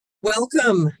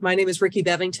Welcome. My name is Ricky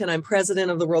Bevington. I'm president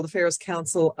of the World Affairs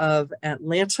Council of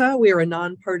Atlanta. We are a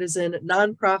nonpartisan,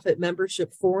 nonprofit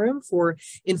membership forum for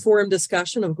informed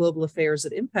discussion of global affairs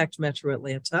that impact Metro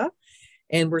Atlanta.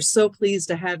 And we're so pleased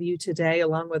to have you today,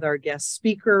 along with our guest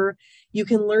speaker. You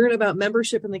can learn about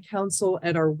membership in the council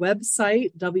at our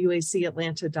website,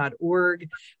 wacatlanta.org.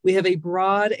 We have a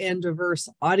broad and diverse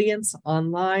audience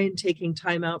online, taking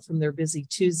time out from their busy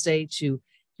Tuesday to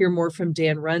hear more from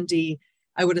Dan Runde.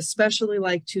 I would especially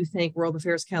like to thank World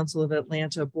Affairs Council of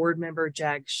Atlanta board member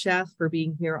Jag Sheth for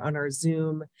being here on our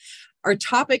Zoom. Our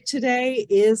topic today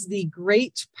is the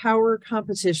great power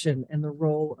competition and the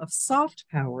role of soft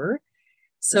power.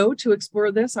 So to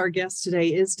explore this, our guest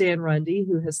today is Dan Runde,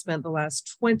 who has spent the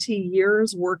last 20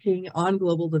 years working on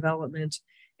global development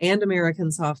and American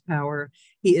soft power.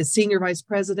 He is Senior Vice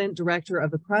President, Director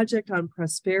of the Project on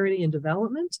Prosperity and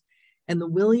Development, and the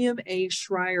William A.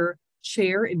 Schreier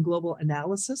Chair in Global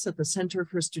Analysis at the Center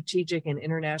for Strategic and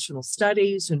International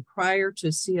Studies. And prior to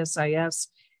CSIS,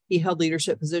 he held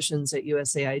leadership positions at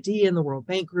USAID and the World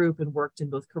Bank Group and worked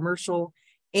in both commercial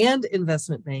and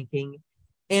investment banking.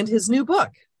 And his new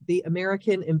book, The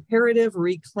American Imperative: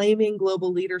 Reclaiming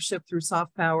Global Leadership Through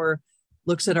Soft Power,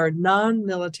 looks at our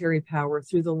non-military power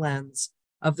through the lens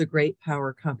of the great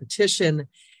power competition.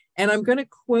 And I'm going to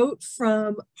quote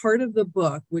from part of the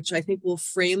book, which I think will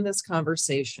frame this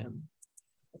conversation.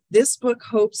 This book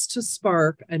hopes to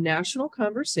spark a national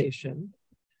conversation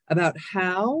about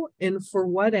how and for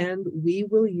what end we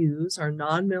will use our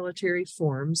non-military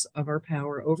forms of our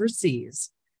power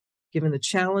overseas, given the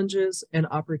challenges and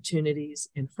opportunities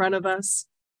in front of us.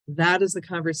 That is the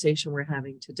conversation we're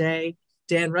having today.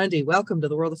 Dan Runde, welcome to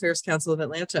the World Affairs Council of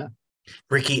Atlanta.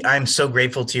 Ricky, I'm so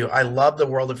grateful to you. I love the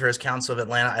World Affairs Council of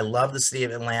Atlanta. I love the city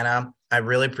of Atlanta. I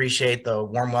really appreciate the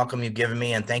warm welcome you've given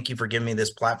me, and thank you for giving me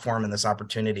this platform and this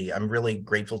opportunity. I'm really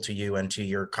grateful to you and to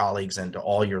your colleagues and to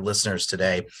all your listeners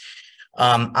today.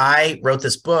 I wrote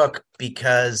this book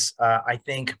because I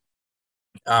think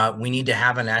we need to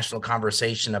have a national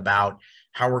conversation about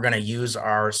how we're going to use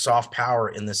our soft power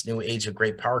in this new age of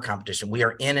great power competition. We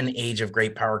are in an age of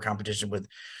great power competition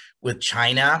with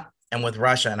China and with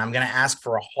Russia. And I'm going to ask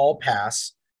for a hall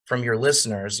pass from your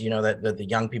listeners, that the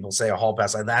young people say a hall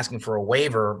pass. I'm asking for a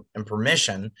waiver and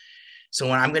permission. So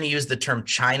when I'm going to use the term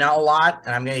China a lot,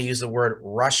 and I'm going to use the word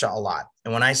Russia a lot.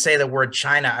 And when I say the word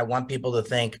China, I want people to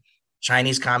think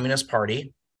Chinese Communist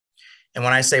Party. And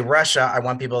when I say Russia, I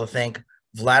want people to think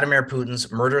Vladimir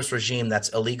Putin's murderous regime that's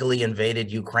illegally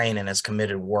invaded Ukraine and has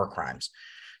committed war crimes.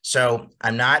 So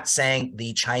I'm not saying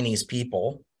the Chinese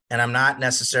people, and I'm not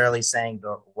necessarily saying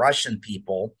the Russian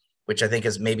people, which I think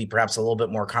is maybe perhaps a little bit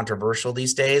more controversial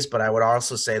these days. But I would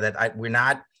also say that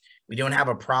we don't have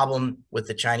a problem with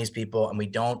the Chinese people, and we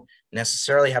don't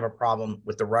necessarily have a problem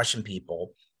with the Russian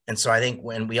people. And so I think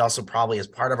when we also probably, as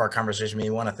part of our conversation, we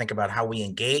want to think about how we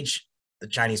engage the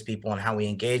Chinese people and how we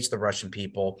engage the Russian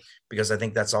people, because I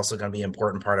think that's also going to be an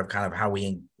important part of kind of how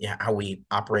we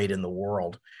operate in the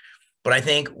world. But I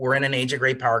think we're in an age of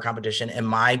great power competition, and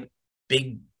my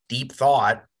big deep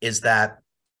thought is that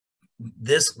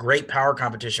this great power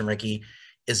competition, Ricky,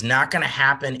 is not going to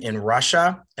happen in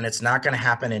Russia, and it's not going to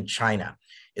happen in China.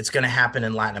 It's going to happen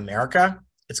in Latin America.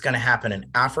 It's going to happen in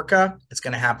Africa. It's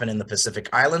going to happen in the Pacific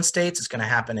Island states. It's going to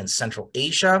happen in Central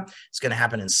Asia. It's going to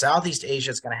happen in Southeast Asia.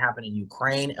 It's going to happen in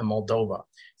Ukraine and Moldova.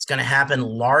 It's going to happen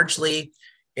largely,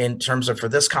 in terms of for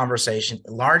this conversation,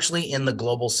 largely in the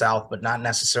global South, but not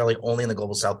necessarily only in the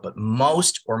global South, but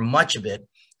most or much of it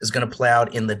is going to play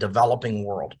out in the developing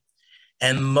world.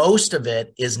 And most of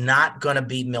it is not going to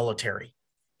be military.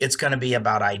 It's going to be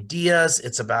about ideas.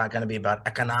 It's going to be about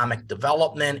economic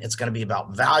development. It's going to be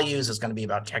about values. It's going to be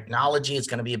about technology. It's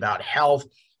going to be about health.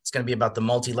 It's going to be about the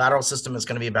multilateral system. It's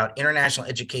going to be about international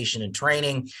education and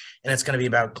training. And it's going to be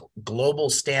about global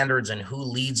standards and who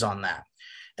leads on that.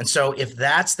 And so if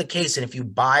that's the case, and if you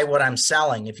buy what I'm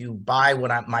selling, if you buy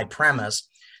my premise,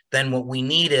 then what we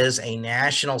need is a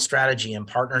national strategy in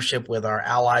partnership with our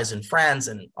allies and friends,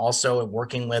 and also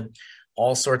working with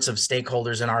all sorts of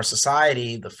stakeholders in our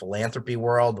society, the philanthropy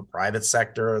world, the private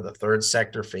sector, the third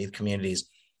sector, faith communities,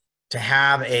 to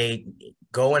have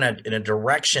go in a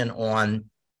direction on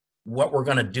what we're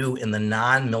going to do in the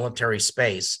non-military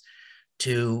space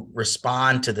to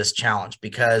respond to this challenge.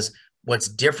 Because what's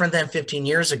different than 15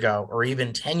 years ago, or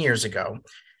even 10 years ago,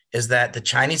 is that the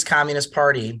Chinese Communist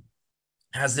Party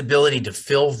has the ability to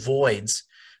fill voids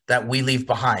that we leave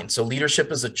behind. So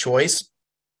leadership is a choice.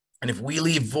 And if we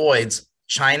leave voids,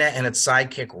 China and its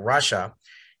sidekick, Russia,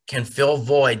 can fill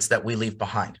voids that we leave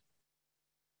behind.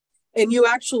 And you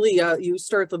actually you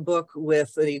start the book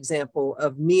with the example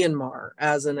of Myanmar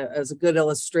as a good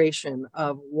illustration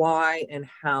of why and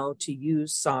how to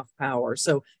use soft power.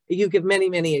 So you give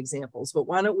many examples, but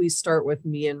why don't we start with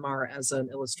Myanmar as an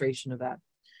illustration of that,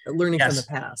 learning from the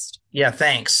past? Yeah,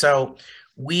 thanks. So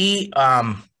Myanmar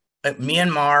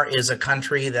is a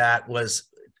country that was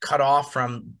cut off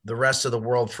from the rest of the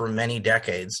world for many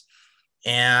decades,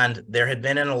 and there had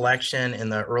been an election in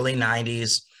the early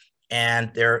 90s.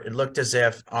 And it looked as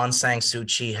if Aung San Suu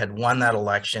Kyi had won that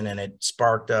election, and it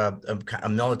sparked a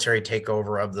military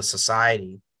takeover of the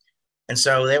society. And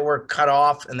so they were cut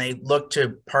off, and they looked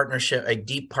to a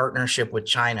deep partnership with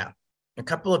China. A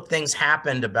couple of things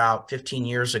happened about 15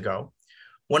 years ago.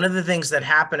 One of the things that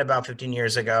happened about 15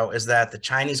 years ago is that the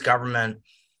Chinese government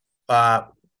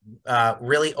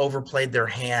really overplayed their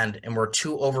hand and were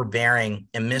too overbearing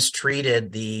and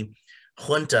mistreated the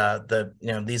junta.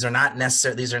 These are not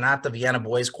the Vienna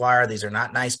Boys Choir. These are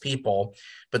not nice people,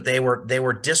 but they were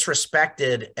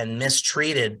disrespected and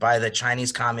mistreated by the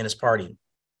Chinese Communist Party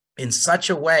in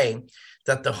such a way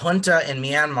that the junta in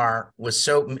Myanmar was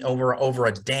so over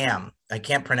a dam. I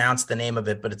can't pronounce the name of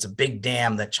it, but it's a big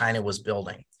dam that China was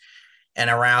building, and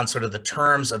around sort of the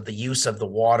terms of the use of the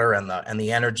water and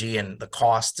the energy and the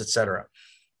costs, et cetera.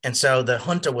 And so the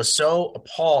junta was so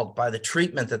appalled by the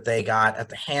treatment that they got at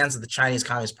the hands of the Chinese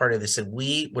Communist Party, they said,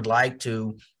 we would like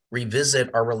to revisit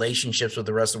our relationships with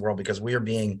the rest of the world because we are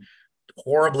being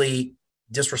horribly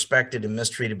disrespected and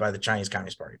mistreated by the Chinese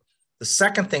Communist Party. The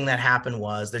second thing that happened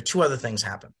was, there are two other things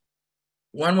happened.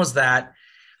 One was that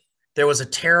there was a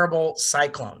terrible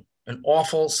cyclone, an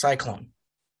awful cyclone.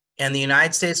 And the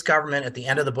United States government at the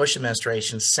end of the Bush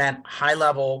administration sent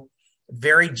high-level,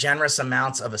 very generous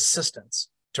amounts of assistance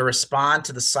to respond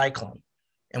to the cyclone.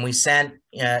 And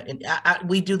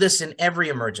we do this in every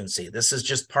emergency. This is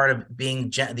just part of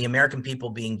being the American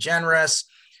people being generous,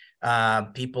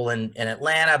 people in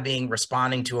Atlanta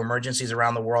responding to emergencies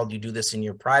around the world. You do this in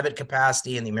your private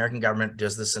capacity, and the American government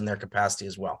does this in their capacity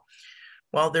as well.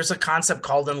 Well, there's a concept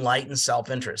called enlightened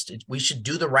self-interest. We should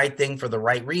do the right thing for the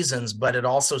right reasons, but it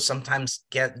also sometimes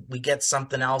we get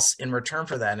something else in return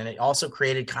for that. And it also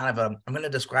created kind of I'm going to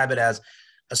describe it as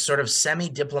a sort of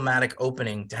semi-diplomatic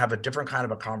opening to have a different kind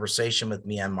of a conversation with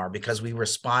Myanmar, because we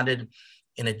responded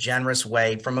in a generous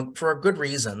way for good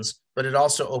reasons, but it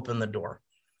also opened the door.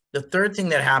 The third thing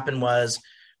that happened was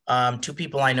two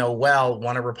people I know well,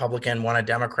 one a Republican, one a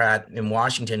Democrat in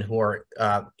Washington, who are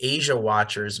Asia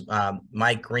watchers,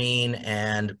 Mike Green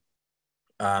and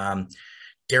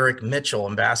Derek Mitchell,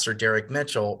 Ambassador Derek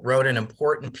Mitchell, wrote an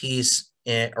important piece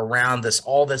around this.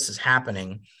 All this is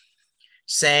happening,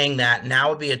 saying that now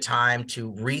would be a time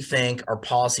to rethink our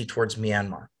policy towards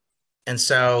Myanmar. And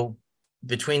so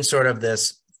between sort of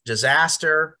this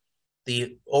disaster,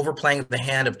 the overplaying of the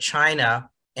hand of China,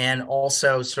 and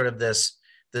also sort of this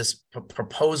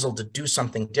proposal to do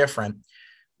something different,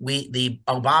 the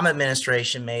Obama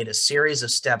administration made a series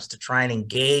of steps to try and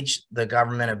engage the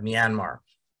government of Myanmar.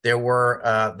 There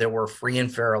were free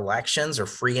and fair elections, or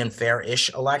free and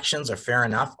fair-ish elections, or fair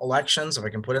enough elections, if I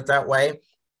can put it that way.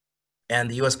 And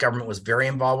the U.S. government was very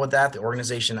involved with that. The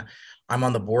organization I'm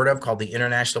on the board of, called the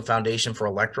International Foundation for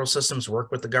Electoral Systems,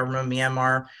 worked with the government of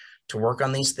Myanmar to work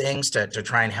on these things, to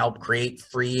try and help create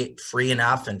free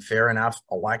enough and fair enough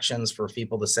elections for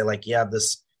people to say, like, yeah,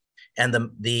 this, and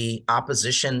the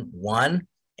opposition won.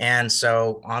 And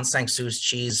so Aung San Suu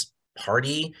Kyi's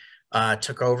party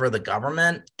took over the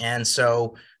government. And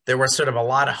so there was sort of a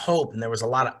lot of hope, and there was a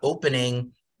lot of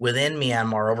opening within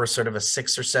Myanmar over sort of a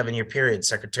 6 or 7 year period.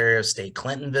 Secretary of State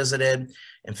Clinton visited.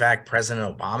 In fact,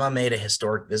 President Obama made a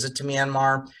historic visit to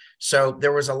Myanmar. So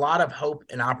there was a lot of hope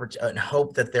and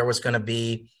hope that there was going to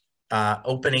be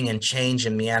opening and change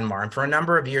in Myanmar. And for a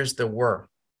number of years there were.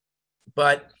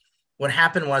 But what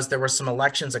happened was there were some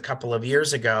elections a couple of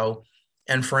years ago,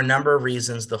 and for a number of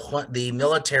reasons, the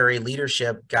military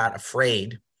leadership got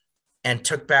afraid and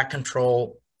took back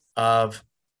control of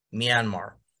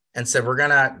Myanmar and said, we're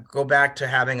going to go back to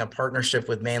having a partnership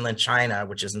with mainland China,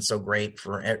 which isn't so great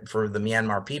for the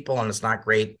Myanmar people, and it's not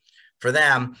great for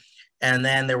them. And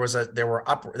then there was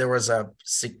a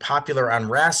popular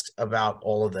unrest about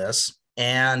all of this,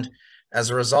 and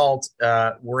as a result,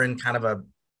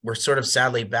 we're sort of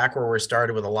sadly back where we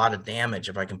started, with a lot of damage,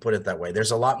 if I can put it that way.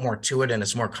 There's a lot more to it, and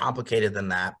it's more complicated than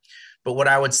that. But what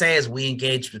I would say is we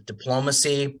engaged with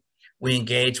diplomacy. We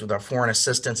engaged with our foreign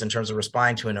assistance in terms of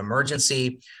responding to an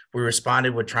emergency. We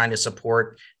responded with trying to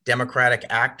support democratic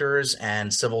actors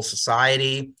and civil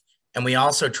society. And we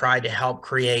also tried to help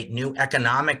create new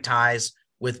economic ties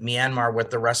with Myanmar, with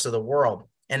the rest of the world.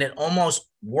 and it almost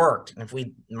worked. And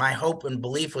my hope and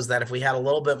belief was that if we had a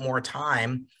little bit more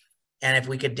time, and if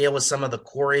we could deal with some of the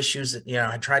core issues that,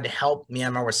 I tried to help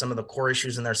Myanmar with some of the core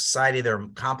issues in their society, their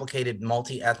complicated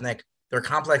their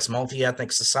complex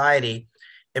multi-ethnic society.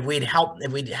 If we'd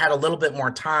had a little bit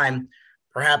more time,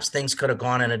 perhaps things could have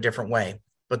gone in a different way.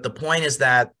 But the point is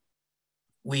that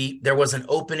there was an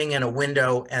opening and a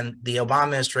window, and the Obama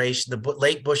administration, the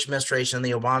late Bush administration and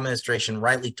the Obama administration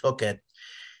rightly took it.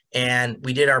 And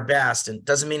we did our best. And it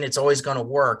doesn't mean it's always going to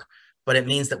work, but it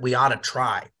means that we ought to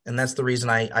try. And that's the reason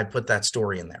I put that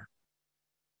story in there.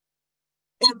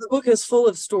 And the book is full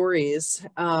of stories.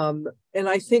 And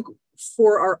I think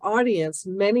for our audience,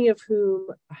 many of whom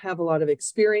have a lot of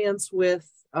experience with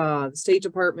the State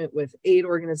Department, with aid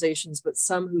organizations, but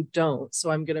some who don't.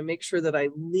 So I'm going to make sure that I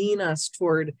lean us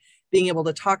toward being able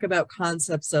to talk about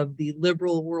concepts of the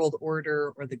liberal world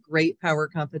order or the great power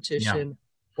competition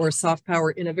or soft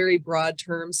power in a very broad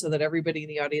term, so that everybody in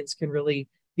the audience can really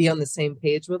be on the same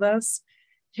page with us.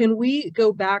 Can we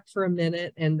go back for a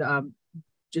minute and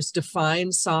just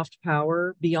define soft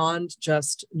power beyond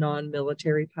just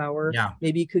non-military power? Yeah.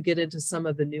 Maybe you could get into some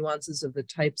of the nuances of the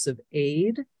types of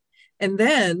aid. And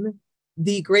then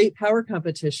the great power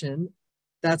competition,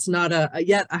 that's not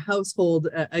yet a household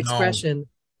expression. No.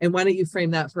 And why don't you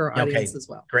frame that for our audience as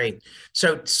well? Great.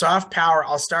 So soft power,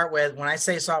 I'll start with, when I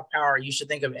say soft power, you should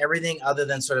think of everything other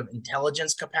than sort of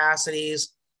intelligence capacities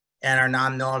and our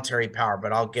non-military power,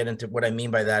 but I'll get into what I mean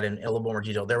by that in a little more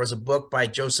detail. There was a book by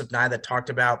Joseph Nye that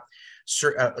talked about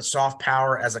soft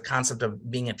power as a concept of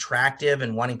being attractive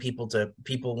and wanting people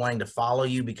wanting to follow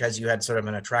you because you had sort of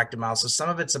an attractive model. So some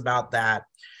of it's about that,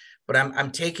 but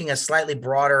I'm taking a slightly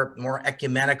broader, more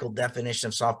ecumenical definition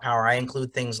of soft power. I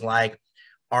include things like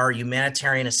our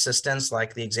humanitarian assistance,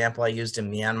 like the example I used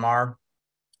in Myanmar.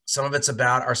 Some of it's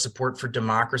about our support for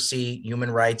democracy,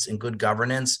 human rights, and good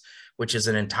governance, which is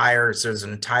there's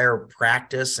an entire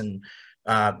practice. And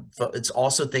it's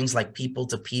also things like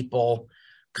people-to-people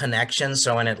connections.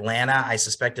 So in Atlanta, I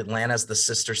suspect Atlanta is the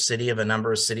sister city of a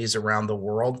number of cities around the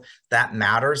world. That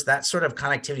matters. That sort of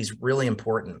connectivity is really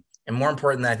important. And more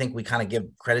important than I think we kind of give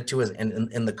credit to is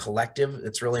in the collective,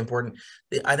 it's really important.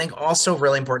 I think also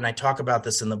really important, I talk about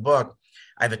this in the book,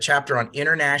 I have a chapter on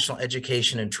international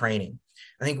education and training.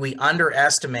 I think we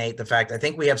underestimate the fact, I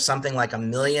think we have something like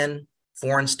 1 million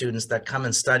foreign students that come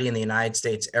and study in the United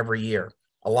States every year.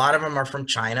 A lot of them are from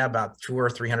China, about 200,000 or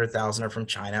 300,000 are from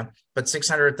China, but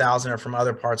 600,000 are from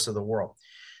other parts of the world.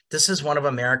 This is one of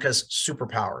America's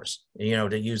superpowers,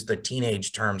 to use the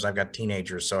teenage terms. I've got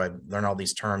teenagers, so I learn all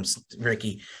these terms,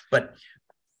 Ricky. But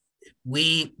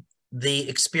the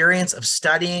experience of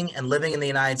studying and living in the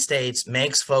United States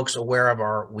makes folks aware of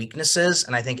our weaknesses.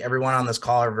 And I think everyone on this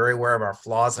call are very aware of our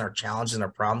flaws and our challenges and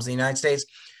our problems in the United States.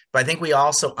 But I think we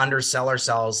also undersell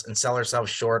ourselves and sell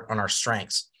ourselves short on our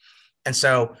strengths. And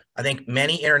so I think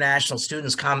many international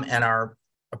students come and are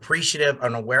appreciative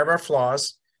and aware of our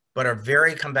flaws, but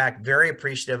come back very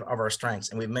appreciative of our strengths.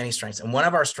 And we have many strengths. And one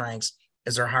of our strengths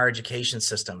is our higher education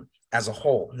system as a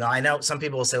whole. Now, I know some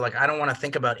people will say, like, I don't want to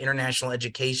think about international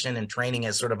education and training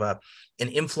as sort of an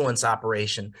influence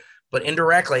operation, but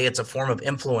indirectly, it's a form of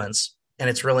influence, and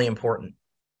it's really important.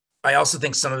 I also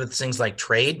think some of it's things like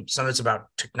trade, some of it's about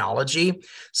technology,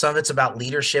 some of it's about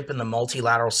leadership in the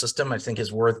multilateral system, I think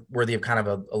is worthy of kind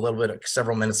of a little bit of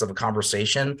several minutes of a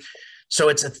conversation. So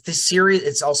it's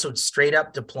it's also straight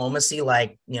up diplomacy,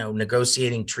 like,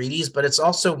 negotiating treaties, but it's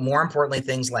also more importantly,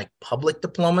 things like public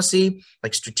diplomacy,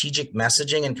 like strategic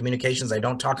messaging and communications. I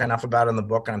don't talk enough about in the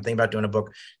book, and I'm thinking about doing a book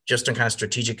just on kind of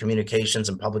strategic communications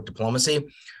and public diplomacy,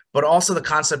 but also the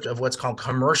concept of what's called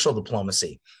commercial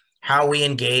diplomacy, how we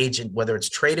engage in whether it's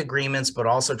trade agreements, but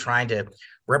also trying to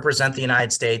represent the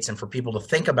United States and for people to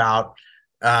think about,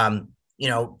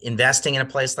 investing in a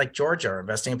place like Georgia or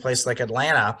investing in a place like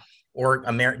Atlanta, or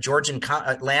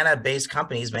Atlanta-based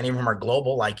companies, many of them are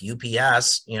global, like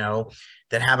UPS,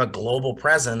 that have a global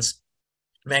presence,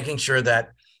 making sure that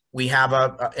we have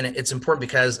and it's important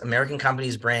because American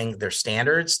companies bring their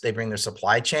standards, they bring their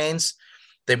supply chains,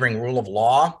 they bring rule of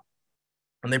law,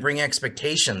 and they bring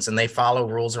expectations, and they follow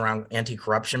rules around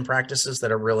anti-corruption practices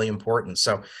that are really important.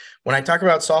 So when I talk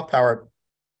about soft power,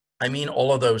 I mean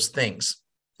all of those things.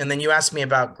 And then you asked me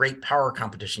about great power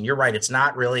competition. You're right. It's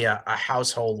not really a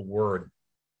household word.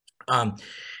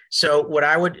 So what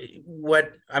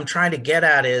I'm trying to get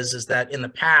at is that in the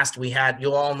past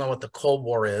you'll all know what the Cold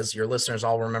War is. Your listeners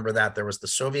all remember that. There was the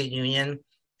Soviet Union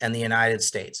and the United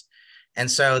States.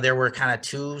 And so there were kind of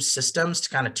two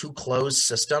closed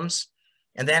systems.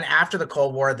 And then after the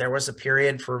Cold War, there was a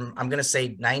period from, I'm going to say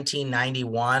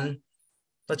 1991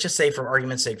 let's just say for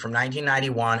argument's sake, from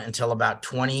 1991 until about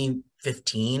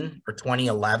 2015 or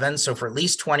 2011. So for at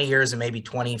least 20 years and maybe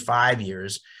 25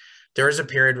 years, there was a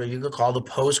period what you could call the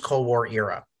post-Cold War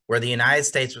era, where the United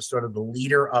States was sort of the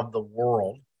leader of the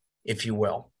world, if you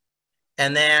will.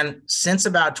 And then since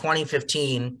about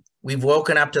 2015, we've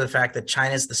woken up to the fact that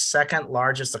China is the second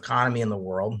largest economy in the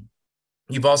world.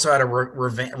 You've also had a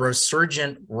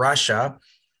resurgent Russia,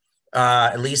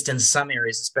 at least in some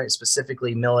areas,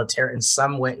 specifically military, in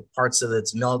some way, parts of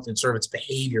its military, sort of its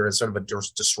behavior is sort of a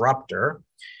disruptor.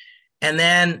 And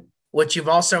then what you've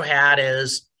also had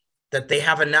is that they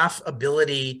have enough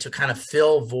ability to kind of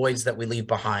fill voids that we leave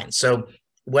behind. So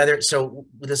with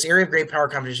this area of great power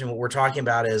competition, what we're talking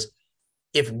about is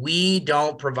if we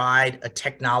don't provide a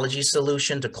technology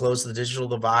solution to close the digital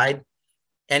divide,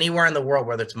 anywhere in the world,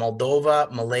 whether it's Moldova,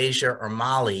 Malaysia, or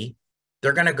Mali,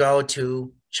 they're going to go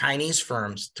to Chinese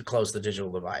firms to close the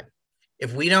digital divide.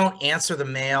 If we don't answer the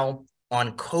mail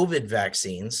on COVID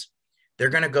vaccines, they're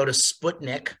going to go to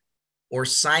Sputnik or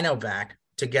Sinovac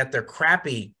to get their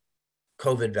crappy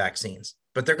COVID vaccines,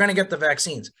 but they're going to get the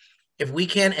vaccines. If we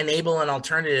can't enable an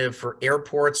alternative for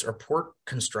airports or port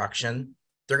construction,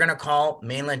 they're going to call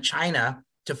mainland China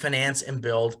to finance and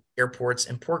build airports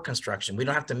and port construction. We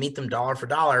don't have to meet them dollar for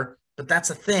dollar, but that's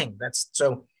a thing.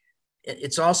 So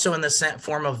it's also in the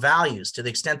form of values, to the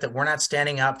extent that we're not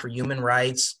standing up for human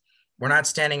rights. We're not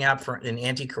standing up for an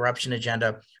anti-corruption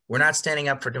agenda. We're not standing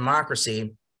up for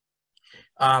democracy.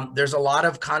 There's a lot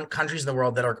of countries in the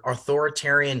world that are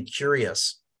authoritarian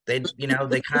curious. They're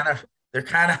kind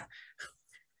of,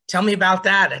 tell me about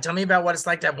that. Tell me about what it's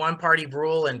like to have one party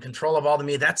rule and control of all the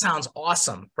media. That sounds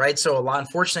awesome, right? So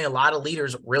unfortunately, a lot of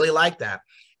leaders really like that.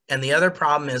 And the other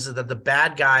problem is that the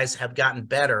bad guys have gotten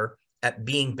better at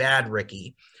being bad,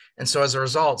 Ricky. And so as a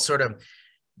result,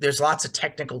 there's lots of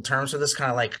technical terms for this, kind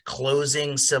of like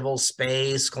closing civil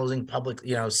space, closing public,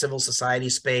 civil society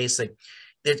space. Like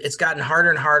it's gotten harder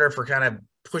and harder for kind of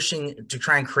pushing to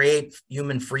try and create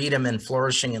human freedom and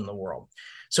flourishing in the world.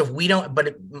 So if we don't,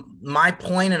 my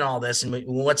point in all this, and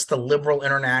what's the liberal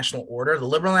international order? The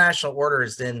liberal international order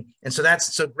is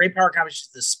so great power competition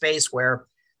is the space where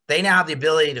they now have the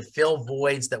ability to fill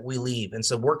voids that we leave. And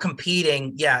so we're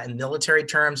competing, in military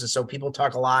terms. And so people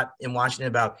talk a lot in Washington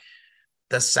about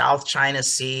the South China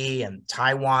Sea and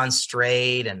Taiwan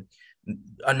Strait and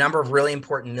a number of really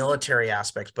important military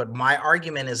aspects. But my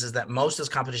argument is that most of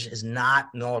this competition is not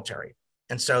military.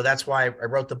 And so that's why I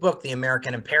wrote the book, The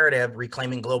American Imperative,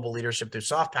 Reclaiming Global Leadership Through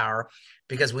Soft Power,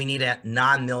 because we need a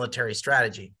non-military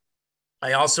strategy.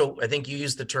 I think you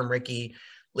used the term, Ricky,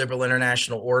 liberal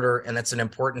international order, and that's an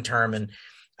important term. And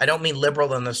I don't mean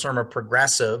liberal in the term of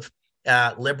progressive,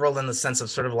 liberal in the sense of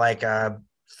sort of like a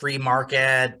free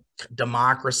market,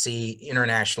 democracy,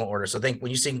 international order. So think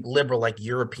when you say liberal, like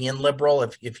European liberal,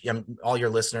 if all your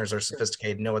listeners are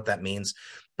sophisticated, know what that means.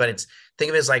 But think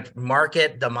of it as like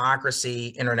market,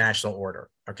 democracy, international order,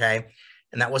 okay?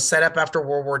 And that was set up after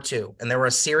World War II. And there were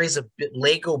a series of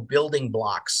Lego building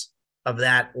blocks of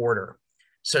that order.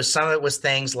 So some of it was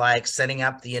things like setting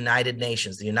up the United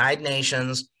Nations. The United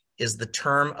Nations is the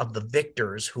term of the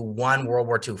victors who won World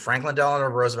War II. Franklin Delano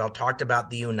Roosevelt talked about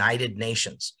the United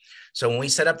Nations. So when we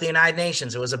set up the United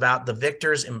Nations, it was about the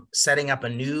victors in setting up a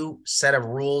new set of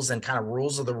rules and kind of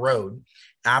rules of the road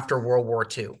after World War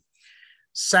II.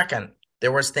 Second,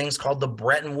 there was things called the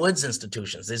Bretton Woods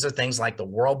institutions. These are things like the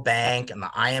World Bank and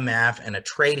the IMF and a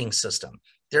trading system.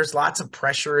 There's lots of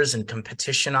pressures and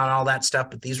competition on all that stuff,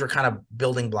 but these were kind of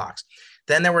building blocks.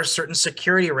 Then there were certain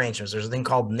security arrangements. There's a thing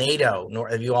called NATO.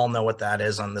 You all know what that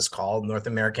is on this call, the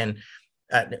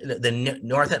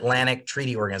North Atlantic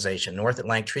Treaty Organization,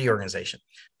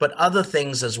 but other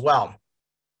things as well.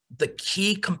 The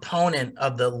key component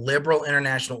of the liberal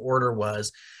international order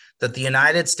was that the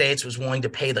United States was willing to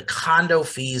pay the condo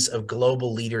fees of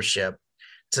global leadership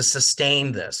to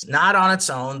sustain this. Not on its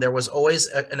own. There was always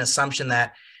an assumption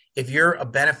that if you're a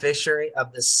beneficiary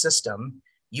of this system,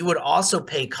 you would also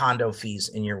pay condo fees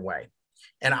in your way.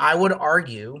 And I would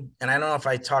argue, and I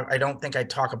don't think I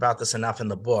talk about this enough in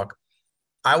the book,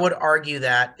 I would argue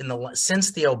that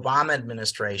since the Obama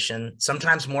administration,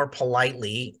 sometimes more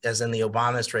politely, as in the Obama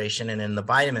administration and in the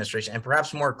Biden administration, and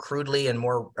perhaps more crudely and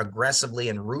more aggressively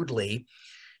and rudely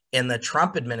in the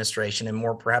Trump administration, and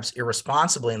more perhaps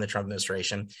irresponsibly in the Trump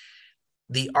administration,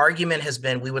 the argument has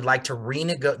been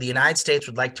the United States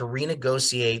would like to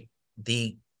renegotiate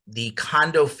the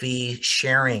condo fee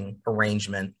sharing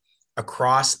arrangement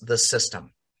across the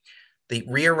system.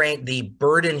 The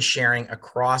burden sharing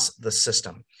across the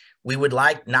system. We would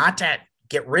like not to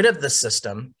get rid of the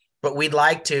system, but we'd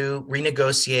like to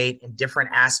renegotiate in different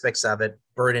aspects of it,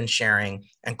 burden sharing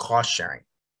and cost sharing.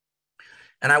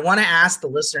 And I want to ask the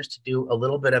listeners to do a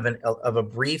little bit of a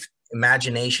brief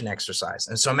imagination exercise.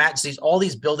 And so imagine all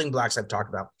these building blocks I've talked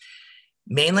about.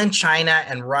 Mainland China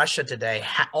and Russia today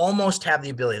almost have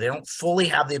the ability. They don't fully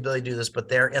have the ability to do this, but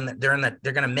they're going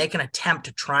to make an attempt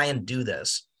to try and do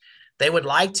this. They would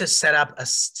like to set up a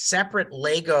separate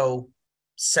Lego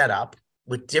setup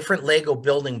with different Lego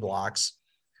building blocks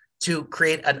to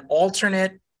create an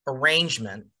alternate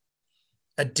arrangement,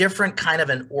 a different kind of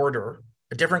an order,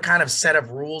 a different kind of set of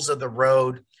rules of the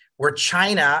road, where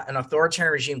China, an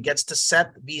authoritarian regime, gets to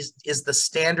set these, is the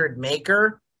standard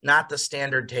maker, not the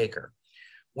standard taker,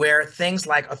 where things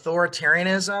like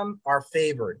authoritarianism are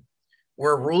favored,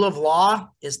 where rule of law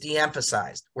is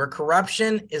de-emphasized, where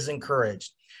corruption is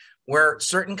encouraged, where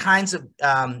certain kinds of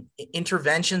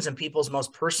interventions in people's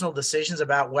most personal decisions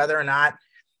about whether or not,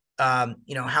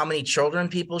 how many children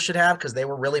people should have, because they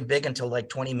were really big until like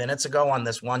 20 minutes ago on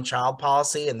this one child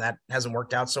policy, and that hasn't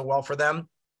worked out so well for them,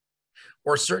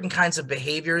 or certain kinds of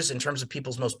behaviors in terms of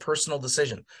people's most personal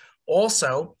decision. This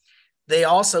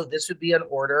would be an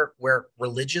order where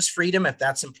religious freedom, if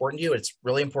that's important to you, it's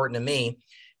really important to me,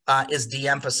 is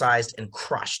de-emphasized and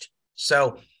crushed.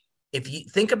 So if you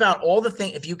think about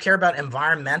if you care about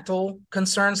environmental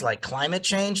concerns like climate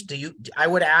change, I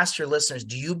would ask your listeners,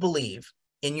 do you believe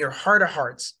in your heart of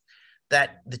hearts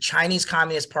that the Chinese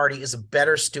Communist Party is a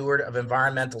better steward of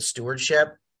environmental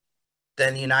stewardship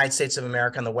than the United States of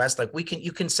America and the West? Like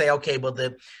you can say, okay, well,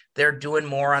 they're doing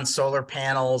more on solar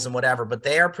panels and whatever, but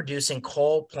they are producing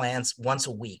coal plants once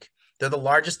a week. They're the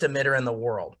largest emitter in the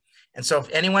world. And so if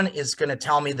anyone is going to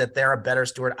tell me that they're a better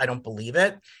steward, I don't believe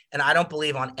it. And I don't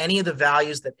believe on any of the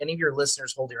values that any of your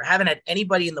listeners hold here. I haven't had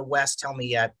anybody in the West tell me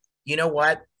yet, you know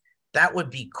what? That would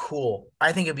be cool.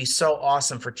 I think it'd be so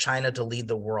awesome for China to lead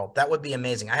the world. That would be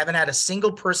amazing. I haven't had a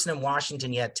single person in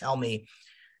Washington yet tell me,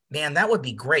 man, that would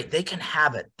be great. They can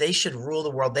have it. They should rule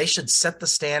the world. They should set the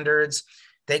standards.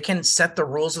 They can set the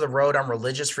rules of the road on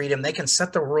religious freedom. They can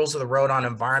set the rules of the road on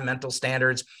environmental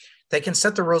standards. They can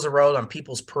set the rules of the road on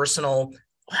people's personal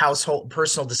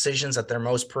decisions, at their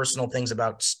most personal things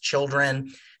about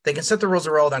children. They can set the rules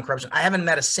of the road on corruption. I haven't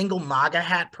met a single MAGA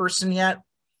hat person yet.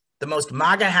 The most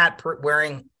MAGA hat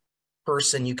wearing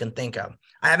person you can think of.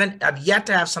 I've yet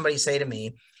to have somebody say to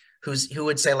me who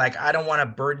would say, like, I don't want to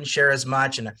burden share as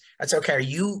much. And that's okay.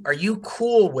 Are you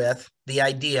cool with the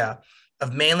idea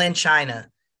of mainland China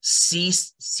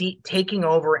taking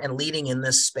over and leading in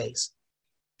this space?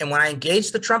 And when I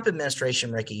engaged the Trump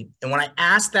administration, Ricky, and when I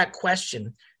asked that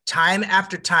question time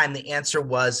after time, the answer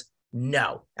was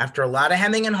no. After a lot of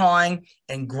hemming and hawing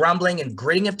and grumbling and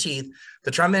gritting of teeth,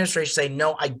 the Trump administration say,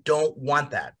 no, I don't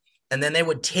want that. And then they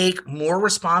would take more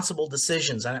responsible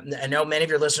decisions. I know many of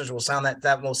your listeners will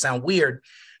that will sound weird,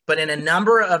 but in a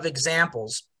number of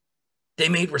examples, they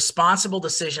made responsible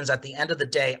decisions at the end of the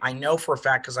day. I know for a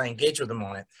fact, because I engaged with them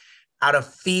on it, out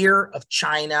of fear of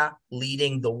China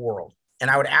leading the world. And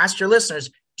I would ask your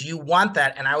listeners, do you want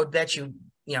that? And I would bet you,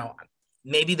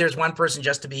 maybe there's one person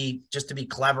just to be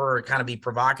clever or kind of be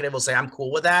provocative will say, I'm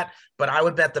cool with that. But I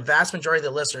would bet the vast majority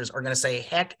of the listeners are going to say,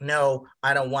 heck no,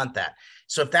 I don't want that.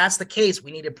 So if that's the case,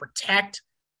 we need to protect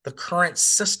the current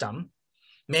system.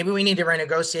 Maybe we need to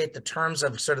renegotiate the terms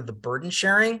of sort of the burden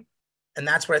sharing. And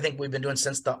that's what I think we've been doing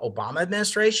since the Obama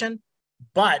administration.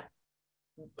 But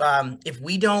if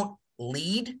we don't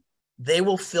lead, they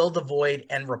will fill the void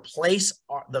and replace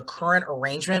the current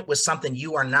arrangement with something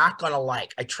you are not going to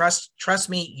like. I trust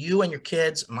me, you and your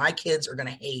kids, my kids are going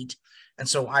to hate. And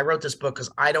so I wrote this book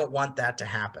because I don't want that to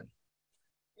happen.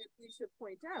 And we should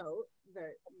point out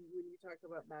that when you talk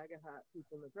about MAGA hat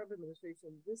people in the Trump administration,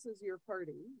 this is your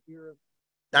party.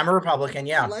 I'm a Republican,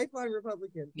 yeah. A lifelong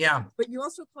Republican. Yeah. But you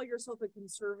also call yourself a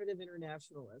conservative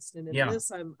internationalist. And in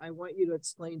this, I want you to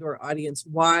explain to our audience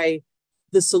why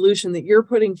the solution that you're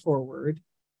putting forward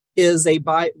is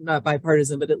not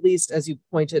bipartisan, but at least, as you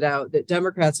pointed out, that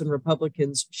Democrats and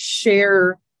Republicans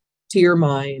share, to your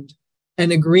mind,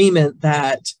 an agreement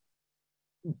that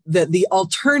the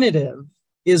alternative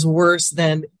is worse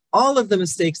than all of the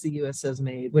mistakes the U.S. has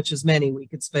made, which is many. We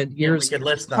could spend years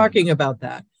talking about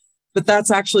that. But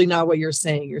that's actually not what you're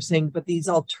saying. You're saying, but these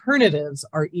alternatives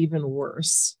are even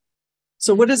worse.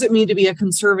 So what does it mean to be a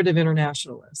conservative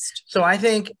internationalist? So I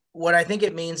think what I think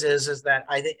it means is that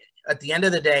I think at the end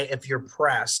of the day, if you're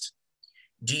pressed,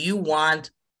 do you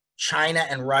want China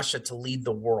and Russia to lead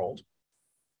the world?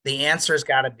 The answer has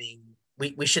got to be,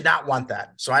 we should not want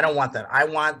that. So I don't want that. I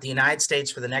want the United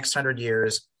States for the next 100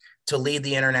 years to lead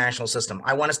the international system.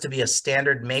 I want us to be a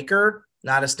standard maker,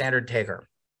 not a standard taker.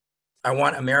 I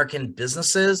want American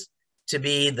businesses to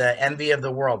be the envy of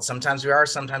the world. Sometimes we are,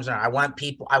 sometimes not. I want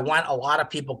a lot of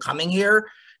people coming here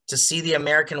to see the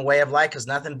American way of life, because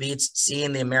nothing beats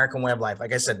seeing the American way of life.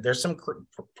 Like I said, there's some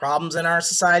problems in our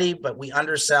society, but we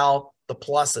undersell the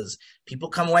pluses. People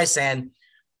come away saying,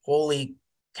 holy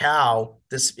cow,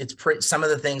 some of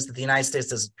the things that the United States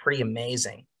does is pretty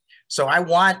amazing. So I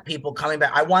want people coming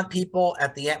back. I want people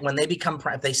at the end, when they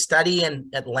if they study in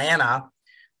Atlanta,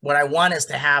 what I want is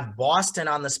to have Boston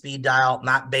on the speed dial,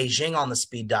 not Beijing on the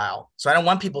speed dial. So I don't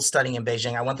want people studying in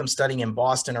Beijing. I want them studying in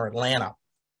Boston or Atlanta.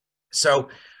 So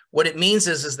what it means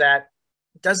is that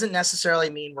it doesn't necessarily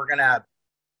mean we're going to,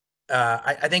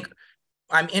 I think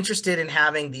I'm interested in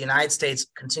having the United States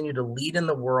continue to lead in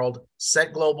the world,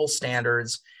 set global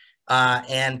standards,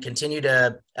 and continue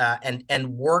to and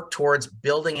work towards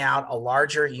building out a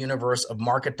larger universe of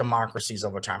market democracies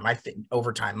over time.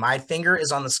 My finger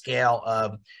is on the scale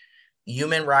of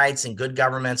human rights and good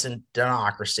governments and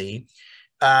democracy.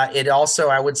 It also,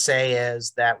 I would say,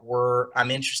 is that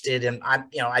I'm interested in,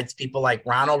 people like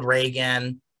Ronald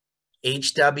Reagan,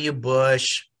 H.W.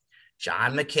 Bush,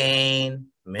 John McCain,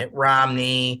 Mitt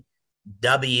Romney,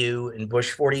 and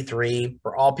Bush 43,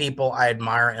 for all people I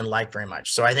admire and like very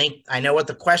much. So I think I know what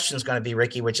the question is going to be,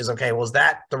 Ricky, which is, okay, well, is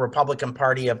that the Republican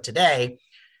Party of today?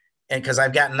 And because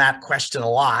I've gotten that question a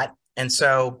lot. And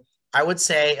so I would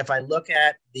say, if I look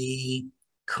at the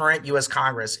current U.S.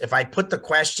 Congress, if I put the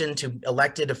question to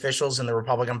elected officials in the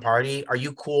Republican Party, are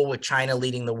you cool with China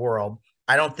leading the world?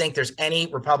 I don't think there's any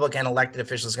Republican elected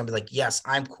officials going to be like, yes,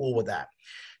 I'm cool with that.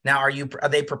 Now, are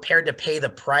they prepared to pay the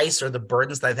price or the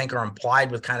burdens that I think are implied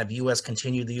with kind of the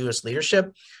U.S.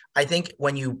 leadership? I think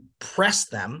when you press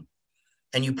them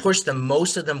and you push them,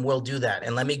 most of them will do that.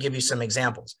 And let me give you some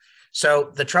examples.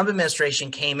 So the Trump administration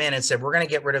came in and said, we're going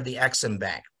to get rid of the Exim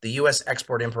Bank, the U.S.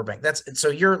 Export-Import Bank. So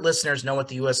your listeners know what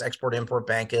the U.S. Export-Import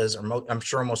Bank is, or I'm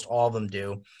sure most all of them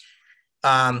do.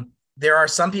 There are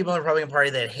some people in the Republican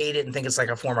Party that hate it and think it's like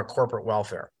a form of corporate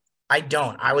welfare. I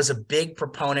don't. I was a big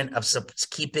proponent of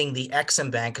keeping the Exim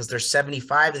Bank, because there's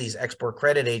 75 of these export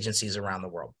credit agencies around the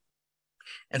world.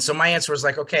 And so my answer was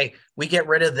like, okay, we get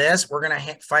rid of this. We're going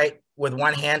to fight with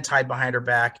one hand tied behind our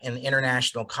back in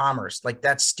international commerce. Like,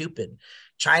 that's stupid.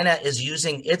 China is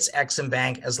using its Exim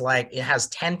Bank as it has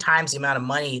 10 times the amount of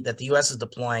money that the U.S. is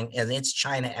deploying in its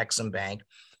China Exim Bank.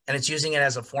 And it's using it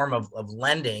as a form of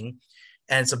lending.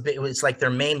 And it's like their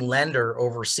main lender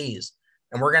overseas.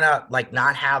 And we're going to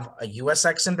not have a U.S.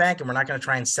 Exim Bank, and we're not going to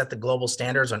try and set the global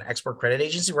standards on export credit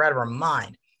agency. We're out of our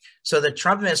mind. So the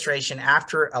Trump administration,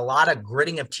 after a lot of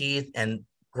gritting of teeth and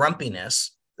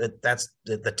grumpiness, that's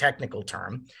the technical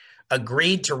term,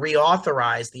 agreed to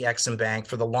reauthorize the Exim Bank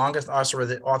for the longest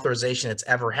authorization it's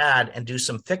ever had and do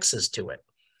some fixes to it.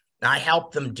 Now, I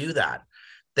helped them do that.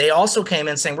 They also came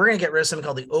in saying, we're going to get rid of something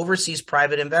called the Overseas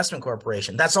Private Investment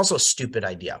Corporation. That's also a stupid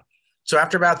idea. So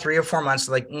after about 3 or 4 months,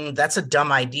 that's a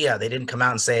dumb idea. They didn't come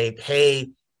out and say,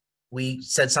 hey, we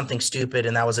said something stupid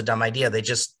and that was a dumb idea. They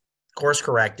just course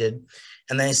corrected.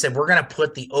 And then they said, we're going to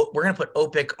put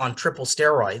OPIC on triple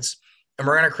steroids, and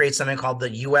we're going to create something called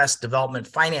the U.S. Development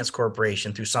Finance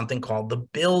Corporation through something called the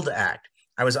BUILD Act.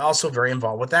 I was also very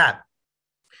involved with that.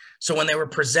 So when they were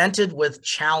presented with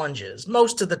challenges,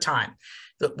 most of the time,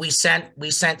 we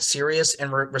sent serious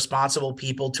and responsible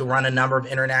people to run a number of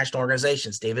international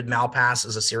organizations. David Malpass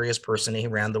is a serious person. He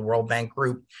ran the World Bank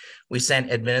Group. We sent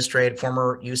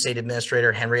former USAID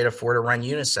administrator Henrietta Ford to run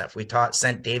UNICEF. We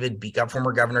sent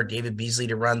former Governor David Beasley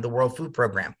to run the World Food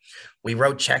Program. We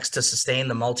wrote checks to sustain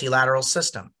the multilateral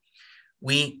system.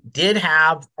 We did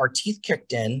have our teeth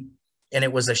kicked in, and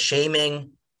it was a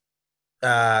shaming,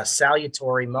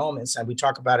 salutary moments, and we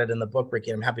talk about it in the book,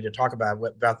 Ricky. I'm happy to talk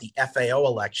about the FAO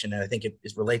election, and I think it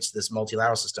relates to this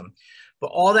multilateral system. But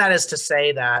all that is to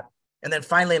say that, and then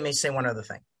finally, let me say one other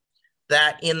thing,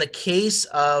 that in the case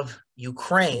of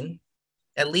Ukraine,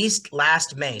 at least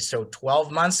last May, so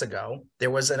 12 months ago, there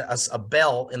was a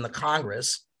bill in the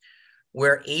Congress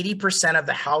where 80% of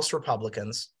the House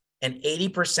Republicans and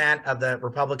 80% of the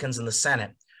Republicans in the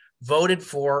Senate voted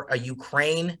for a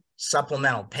Ukraine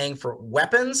supplemental, paying for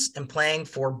weapons and paying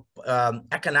for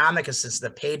economic assistance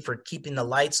that paid for keeping the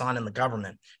lights on in the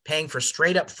government, paying for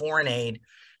straight up foreign aid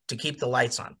to keep the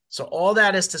lights on. So all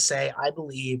that is to say, I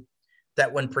believe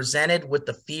that when presented with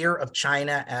the fear of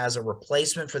China as a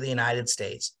replacement for the United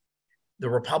States,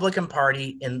 the Republican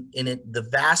Party, the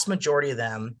vast majority of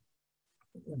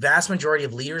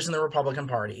leaders in the Republican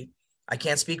Party, I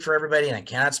can't speak for everybody, and I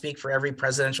cannot speak for every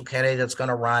presidential candidate that's going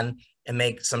to run and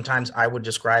make sometimes I would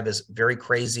describe as very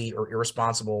crazy or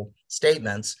irresponsible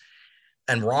statements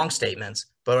and wrong statements.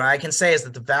 But what I can say is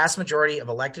that the vast majority of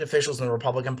elected officials in the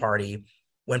Republican Party,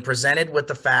 when presented with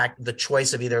the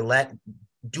choice of either let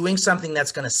doing something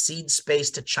that's going to cede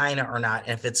space to China or not,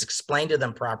 and if it's explained to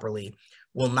them properly,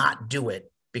 will not do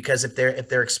it. Because if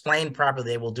they're explained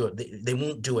properly, they will do it. They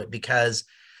won't do it because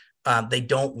they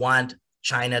don't want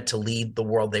China to lead the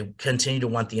world. They continue to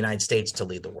want the United States to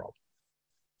lead the world.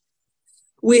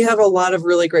 We have a lot of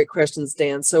really great questions,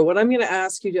 Dan. So what I'm going to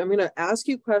ask you, I'm going to ask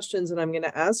you questions, and I'm going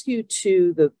to ask you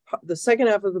to the second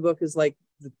half of the book is like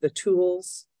the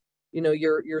tools,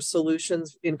 your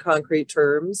solutions in concrete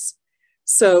terms.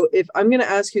 So if I'm going to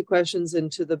ask you questions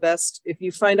into the best, if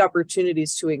you find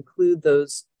opportunities to include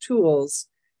those tools,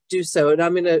 do so. And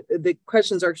the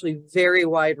questions are actually very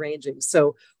wide ranging.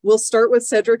 So we'll start with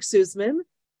Cedric Suzman,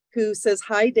 who says,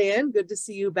 "Hi, Dan, good to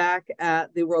see you back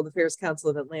at the World Affairs Council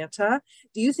of Atlanta.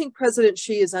 Do you think President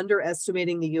Xi is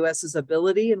underestimating the U.S.'s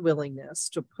ability and willingness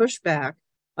to push back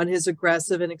on his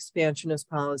aggressive and expansionist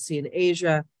policy in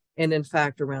Asia and, in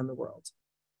fact, around the world?"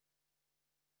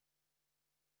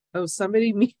 Oh,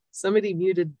 somebody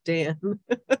muted Dan.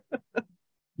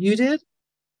 You did?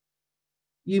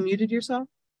 You muted yourself?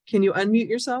 Can you unmute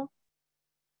yourself?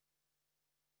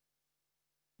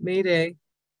 Mayday.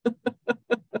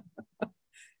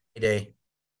 Mayday.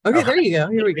 Okay, there you go.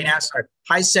 Here we go. Sorry.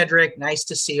 Hi, Cedric. Nice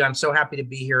to see you. I'm so happy to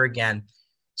be here again.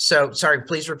 So, sorry,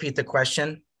 please repeat the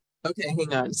question. Okay,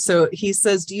 hang on. So he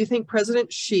says, do you think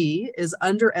President Xi is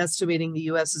underestimating the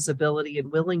U.S.'s ability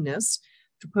and willingness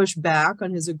to push back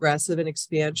on his aggressive and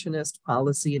expansionist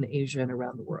policy in Asia and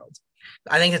around the world?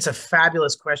 I think it's a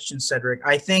fabulous question, Cedric.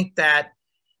 I think that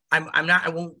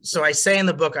so I say in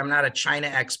the book, I'm not a China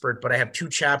expert, but I have 2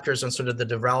 chapters on sort of the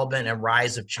development and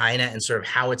rise of China and sort of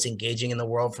how it's engaging in the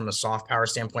world from a soft power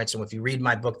standpoint. So if you read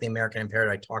my book, The American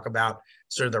Imperative, I talk about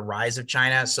sort of the rise of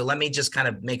China. So let me just kind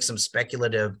of make some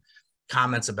speculative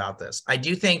comments about this. I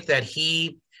do think that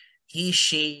she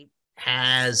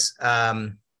has,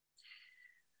 I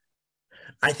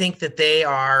think that they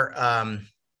are,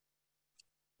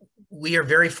 we are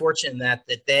very fortunate in that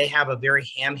they have a very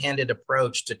ham-handed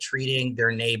approach to treating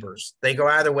their neighbors. They go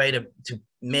out of their way to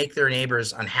make their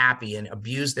neighbors unhappy and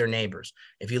abuse their neighbors.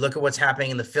 If you look at what's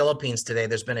happening in the Philippines today,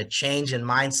 there's been a change in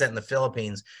mindset in the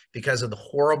Philippines because of the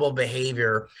horrible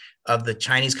behavior of the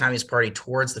Chinese Communist Party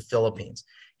towards the Philippines.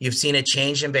 You've seen a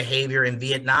change in behavior in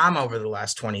Vietnam over the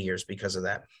last 20 years because of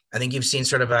that. I think you've seen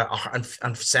sort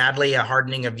of sadly, a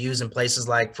hardening of views in places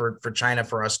like for China,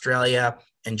 for Australia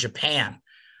and Japan.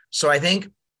 So I think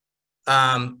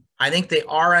they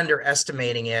are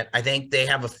underestimating it. I think they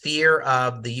have a fear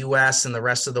of the U.S. and the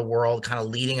rest of the world kind of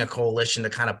leading a coalition to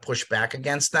kind of push back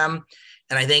against them.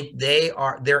 And I think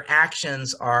their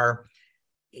actions are,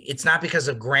 it's not because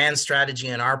of grand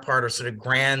strategy on our part or sort of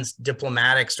grand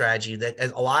diplomatic strategy,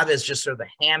 that a lot of it is just sort of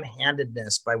the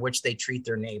ham-handedness by which they treat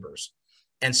their neighbors.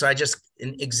 And so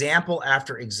in example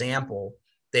after example,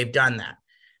 they've done that.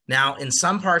 Now, in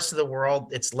some parts of the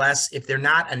world, it's less, if they're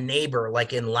not a neighbor,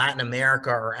 like in Latin America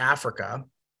or Africa,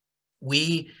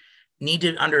 we need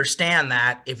to understand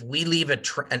that if we leave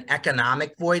an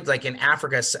economic void, like in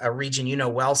Africa, a region you know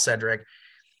well, Cedric,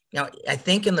 I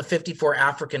think in the 54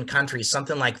 African countries,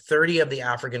 something like 30 of the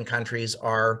African countries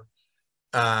are,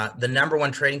 the number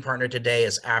one trading partner today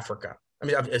is Africa.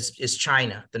 Is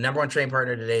China. The number one trading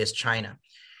partner today is China.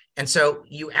 And so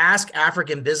you ask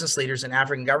African business leaders and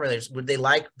African government leaders, would they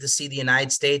like to see the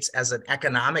United States as an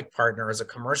economic partner, as a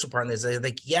commercial partner? They're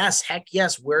like, yes, heck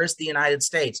yes, where's the United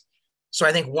States? So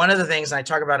I think one of the things I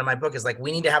talk about in my book is like,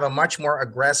 we need to have a much more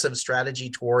aggressive strategy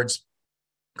towards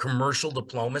commercial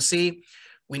diplomacy.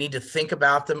 We need to think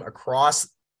about them across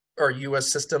our U.S.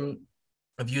 system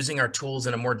of using our tools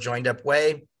in a more joined up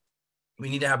way. We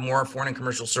need to have more foreign and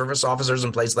commercial service officers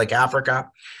in places like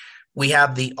Africa. We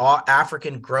have the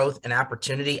African Growth and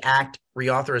Opportunity Act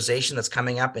reauthorization that's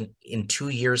coming up in 2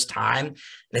 years' time. And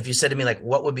if you said to me, like,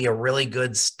 what would be a really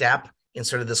good step in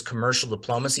sort of this commercial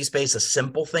diplomacy space, a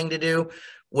simple thing to do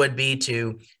would be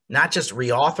to not just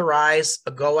reauthorize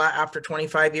AGOA after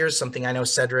 25 years, something I know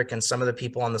Cedric and some of the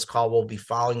people on this call will be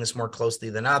following this more closely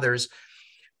than others.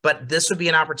 But this would be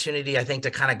an opportunity, I think, to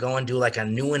kind of go and do like a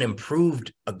new and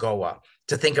improved AGOA,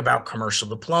 to think about commercial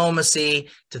diplomacy,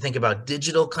 to think about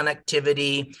digital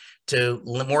connectivity, to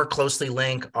more closely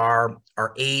link our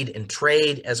aid and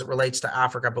trade as it relates to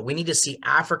Africa. But we need to see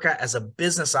Africa as a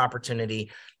business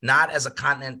opportunity, not as a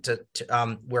continent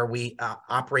where we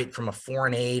operate from a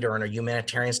foreign aid or in a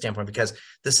humanitarian standpoint, because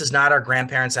this is not our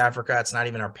grandparents' Africa. It's not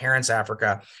even our parents'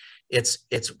 Africa.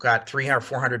 It's got 300,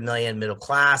 400 million middle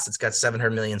class. It's got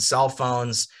 700 million cell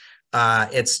phones.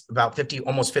 It's about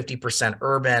almost 50%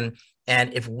 urban.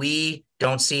 And if we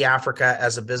don't see Africa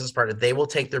as a business partner, they will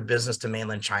take their business to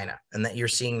mainland China. And that you're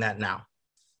seeing that now.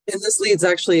 And this leads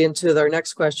actually into our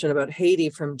next question about Haiti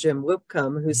from Jim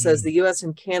Whipcomb, who says the US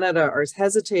and Canada are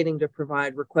hesitating to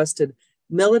provide requested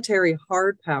military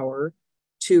hard power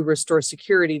to restore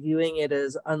security, viewing it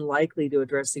as unlikely to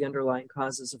address the underlying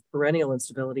causes of perennial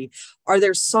instability. Are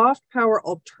there soft power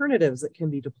alternatives that can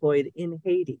be deployed in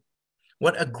Haiti?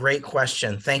 What a great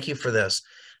question. Thank you for this.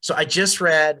 So I just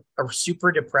read a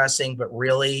super depressing but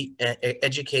really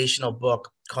educational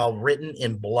book called Written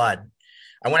in Blood.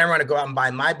 I want everyone to go out and buy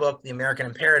my book, The American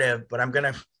Imperative, but I'm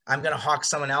gonna hawk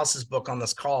someone else's book on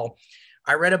this call.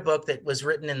 I read a book that was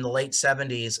written in the late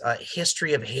 70s,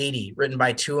 History of Haiti, written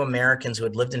by two Americans who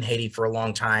had lived in Haiti for a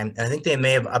long time. And I think they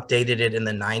may have updated it in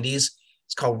the 90s.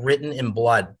 It's called Written in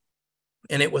Blood.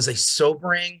 And it was a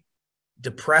sobering,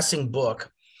 depressing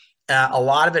book. A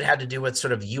lot of it had to do with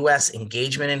sort of U.S.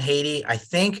 engagement in Haiti. I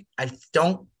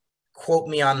don't quote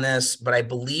me on this, but I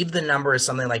believe the number is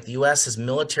something like the U.S. has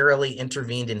militarily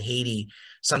intervened in Haiti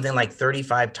something like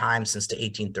 35 times since the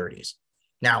 1830s.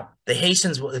 Now, the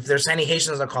Haitians, if there's any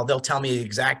Haitians on the call, they'll tell me the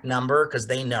exact number because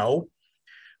they know.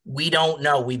 We don't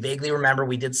know. We vaguely remember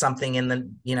we did something in the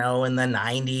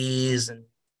 90s, and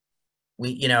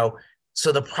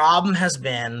so the problem has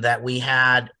been that we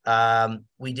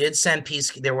did send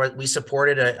peace. We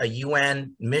supported a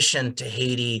UN mission to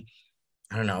Haiti,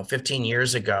 I don't know, 15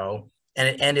 years ago, and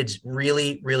it ended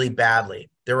really, really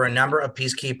badly. There were a number of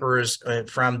peacekeepers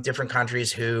from different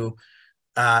countries who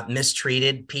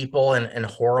mistreated people in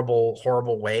horrible,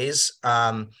 horrible ways.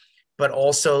 But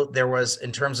also there was,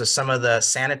 in terms of some of the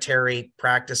sanitary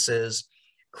practices,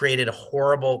 created a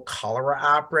horrible cholera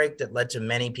outbreak that led to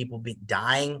many people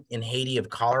dying in Haiti of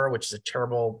cholera, which is a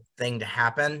terrible thing to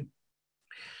happen.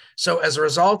 So as a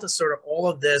result of sort of all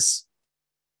of this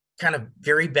kind of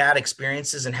very bad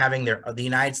experiences and having the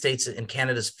United States and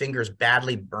Canada's fingers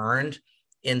badly burned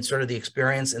in sort of the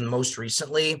experience, and most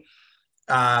recently,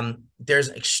 there's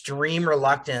extreme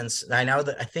reluctance. I know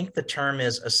that I think the term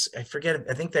is, I forget,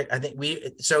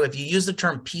 so if you use the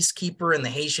term peacekeeper in the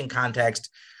Haitian context,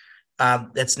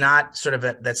 that's not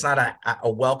a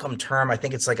welcome term. I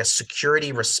think it's like a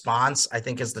security response, I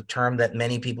think is the term that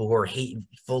many people who are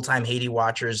full-time Haiti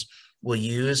watchers will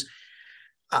use.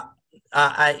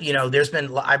 I've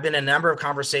been in a number of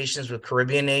conversations with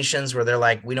Caribbean nations where they're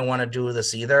like, we don't want to do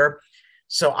this either.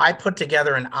 So I put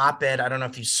together an op-ed. I don't know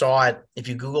if you saw it. If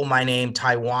you Google my name,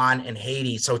 Taiwan and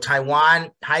Haiti. So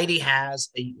Haiti has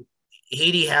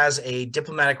a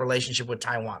diplomatic relationship with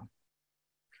Taiwan.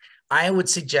 I would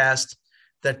suggest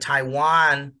that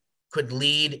Taiwan could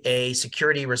lead a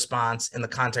security response in the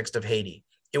context of Haiti.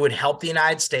 It would help the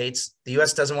United States. The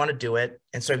U.S. doesn't want to do it.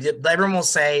 And so everyone will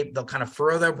say, they'll kind of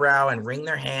furrow their brow and wring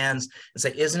their hands and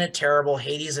say, isn't it terrible?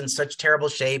 Haiti's in such terrible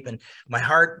shape and my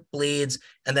heart bleeds.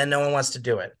 And then no one wants to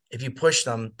do it. If you push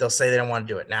them, they'll say they don't want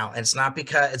to do it. Now, it's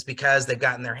because they've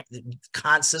gotten their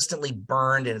consistently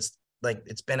burned. And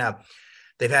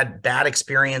they've had bad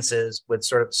experiences with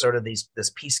sort of this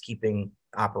peacekeeping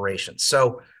operation.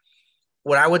 So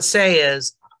what I would say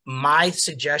is, my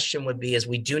suggestion would be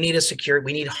we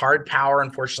need hard power,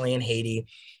 unfortunately, in Haiti.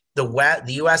 The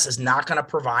U.S. is not going to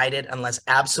provide it unless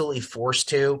absolutely forced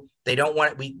to. They don't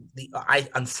want it.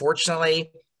 Unfortunately,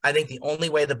 I think the only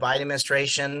way the Biden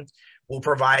administration will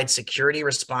provide security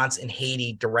response in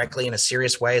Haiti directly in a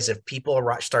serious way is if people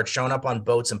start showing up on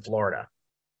boats in Florida.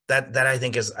 That I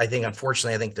think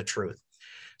unfortunately, the truth.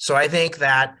 So I think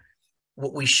that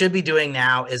what we should be doing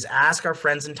now is ask our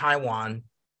friends in Taiwan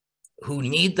who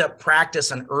need the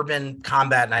practice on urban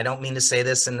combat, and I don't mean to say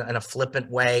this in a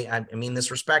flippant way, I mean this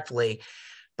respectfully,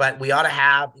 but we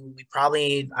probably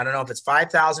need, I don't know if it's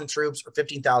 5,000 troops or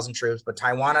 15,000 troops, but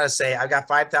Taiwan ought to say, I've got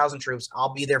 5,000 troops,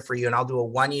 I'll be there for you, and I'll do a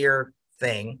 1-year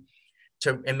thing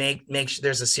and make sure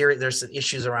there's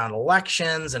issues around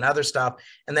elections and other stuff.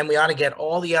 And then we ought to get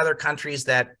all the other countries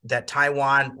that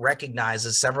Taiwan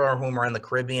recognizes, several of whom are in the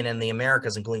Caribbean and the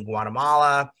Americas, including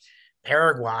Guatemala,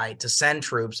 Paraguay, to send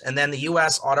troops. And then the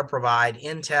U.S. ought to provide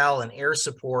intel and air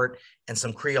support and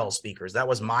some Creole speakers. That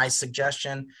was my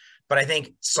suggestion. But I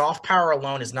think soft power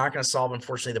alone is not going to solve,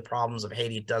 unfortunately, the problems of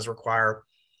Haiti. It does require,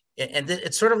 and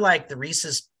it's sort of like the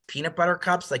Reese's peanut butter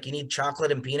cups. Like, you need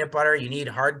chocolate and peanut butter, you need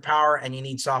hard power, and you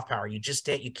need soft power. You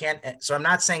can't. So I'm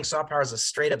not saying soft power is a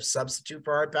straight up substitute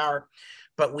for hard power,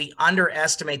 but we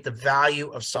underestimate the value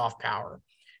of soft power.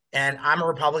 And I'm a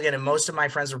Republican, and most of my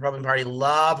friends in the Republican Party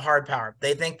love hard power.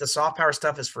 They think the soft power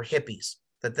stuff is for hippies,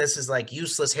 that this is like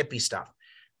useless hippie stuff.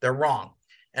 They're wrong.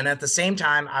 And at the same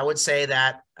time, I would say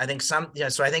that I think so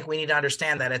I think we need to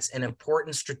understand that it's an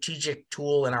important strategic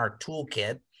tool in our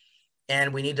toolkit.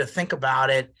 And we need to think about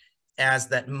it as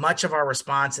that much of our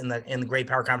response in the great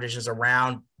power competition is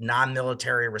around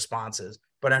non-military responses.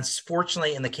 But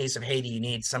unfortunately, in the case of Haiti, you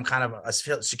need some kind of a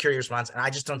security response. And I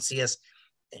just don't see us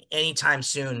anytime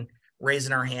soon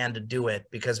raising our hand to do it,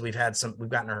 because we've had some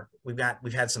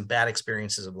bad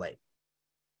experiences of late.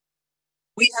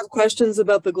 We have questions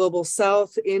about the global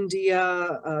South,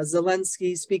 India,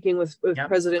 Zelensky speaking with Yep.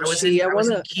 President Xi. I was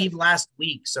in Kyiv last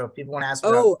week, so if people want to ask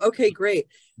about, oh, okay, great.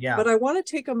 Yeah. But I want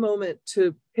to take a moment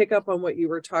to pick up on what you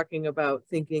were talking about,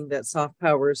 thinking that soft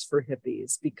power is for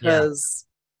hippies, because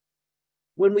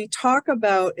when we talk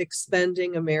about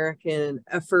expending American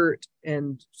effort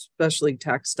and especially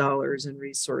tax dollars and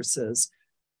resources,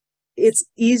 it's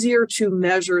easier to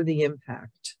measure the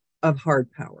impact of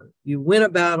hard power. You win a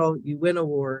battle, you win a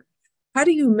war. How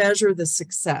do you measure the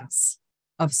success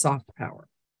of soft power?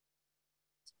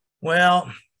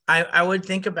 Well, I would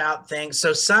think about things.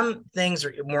 So some things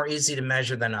are more easy to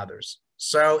measure than others.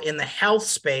 So in the health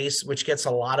space, which gets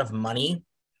a lot of money,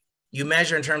 you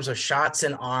measure in terms of shots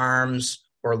in arms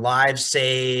or lives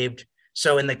saved.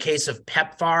 So in the case of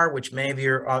PEPFAR, which many of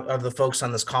you of the folks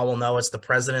on this call will know, it's the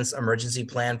President's Emergency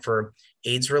Plan for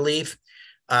AIDS Relief.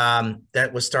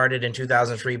 That was started in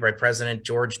 2003 by President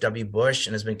George W. Bush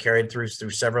and has been carried through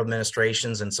several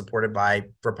administrations and supported by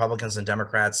Republicans and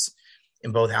Democrats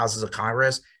in both houses of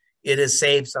Congress. It has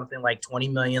saved something like 20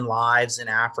 million lives in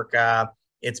Africa.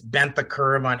 It's bent the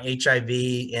curve on HIV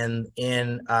in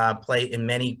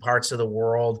many parts of the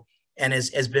world, and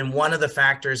has been one of the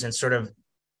factors in sort of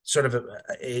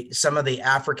some of the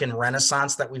African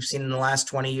Renaissance that we've seen in the last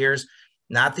 20 years.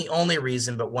 Not the only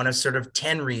reason, but one of sort of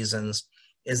 10 reasons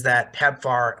is that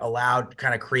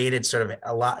PEPFAR created sort of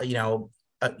a lot,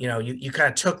 you kind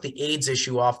of took the AIDS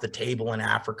issue off the table in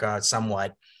Africa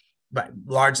somewhat, but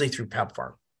largely through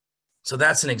PEPFAR. So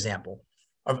that's an example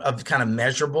of kind of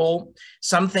measurable.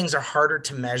 Some things are harder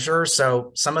to measure.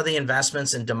 So some of the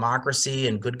investments in democracy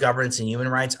and good governance and human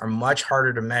rights are much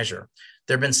harder to measure.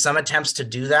 There have been some attempts to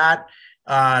do that,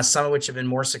 some of which have been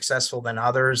more successful than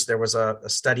others. There was a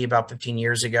study about 15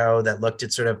 years ago that looked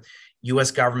at sort of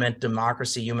U.S. government,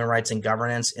 democracy, human rights, and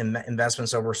governance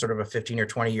investments over sort of a 15 or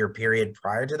 20-year period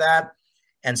prior to that,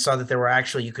 and saw that there were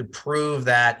actually, you could prove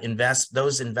that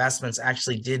those investments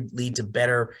actually did lead to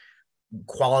better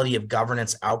quality of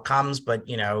governance outcomes. But,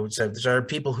 so there are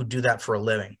people who do that for a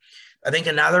living. I think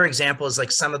another example is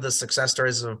like some of the success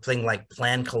stories of a thing like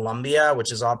Plan Colombia,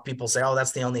 which is all people say, oh,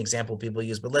 that's the only example people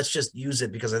use, but let's just use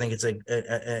it because I think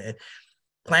it's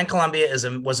Plan Colombia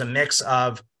was a mix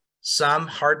of some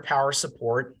hard power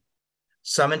support,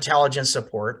 some intelligence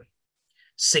support,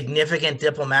 significant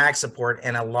diplomatic support,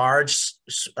 and a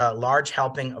large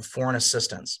helping of foreign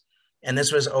assistance. And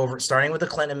this was starting with the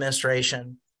Clinton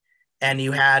administration. And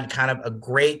you had kind of a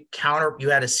great you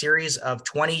had a series of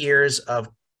 20 years of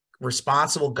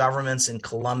responsible governments in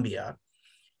Colombia.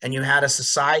 And you had a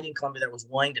society in Colombia that was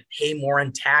willing to pay more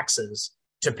in taxes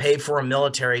to pay for a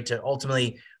military to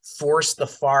ultimately force the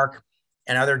FARC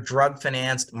and other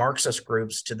drug-financed Marxist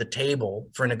groups to the table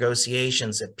for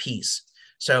negotiations at peace.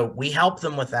 So we helped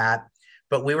them with that,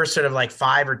 but we were sort of like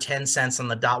 5 or 10 cents on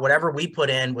the dot. Whatever we put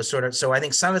in was sort of, so I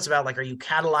think some of it's about like, are you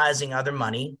catalyzing other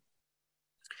money?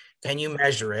 Can you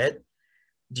measure it?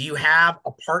 Do you have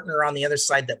a partner on the other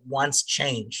side that wants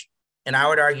change? And I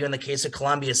would argue in the case of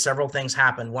Colombia, several things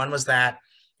happened. One was that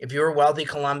if you were a wealthy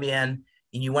Colombian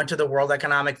and you went to the World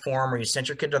Economic Forum or you sent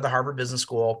your kid to the Harvard Business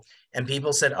School and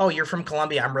people said, oh, you're from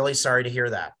Colombia, I'm really sorry to hear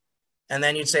that. And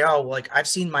then you'd say, oh, like I've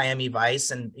seen Miami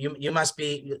Vice and you must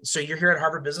be, so you're here at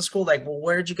Harvard Business School? Like, well,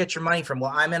 where did you get your money from?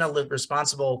 Well, I'm in a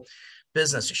responsible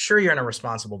business. Sure, you're in a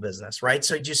responsible business, right?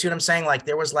 So do you see what I'm saying? Like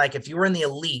there was like, if you were in the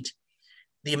elite,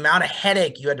 the amount of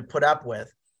headache you had to put up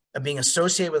with of being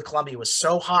associated with Colombia was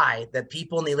so high that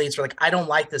people in the elites were like, I don't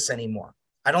like this anymore.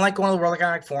 I don't like going to the World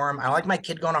Economic Forum. I don't like my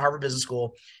kid going to Harvard Business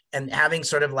School and having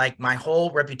sort of like my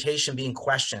whole reputation being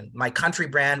questioned. My country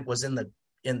brand was in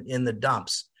the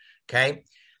dumps. Okay.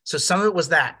 So some of it was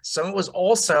that. Some of it was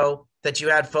also that you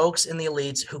had folks in the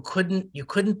elites who you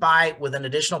couldn't buy with an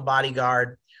additional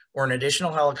bodyguard or an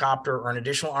additional helicopter or an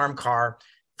additional armed car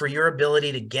for your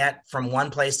ability to get from one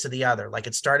place to the other. Like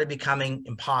it started becoming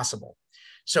impossible.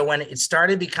 So when it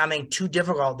started becoming too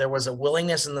difficult, there was a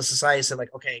willingness in the society to say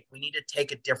like, okay, we need to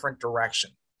take a different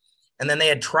direction. And then they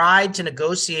had tried to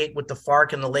negotiate with the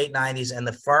FARC in the late 90s, and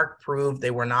the FARC proved they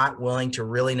were not willing to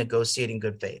really negotiate in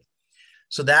good faith.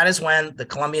 So that is when the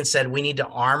Colombians said, we need to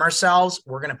arm ourselves.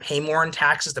 We're going to pay more in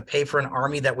taxes to pay for an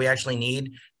army that we actually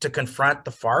need to confront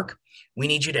the FARC. We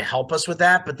need you to help us with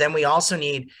that. But then we also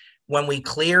need, when we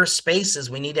clear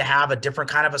spaces, we need to have a different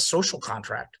kind of a social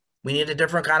contract. We need a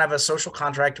different kind of a social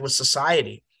contract with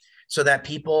society so that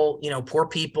people, poor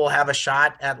people have a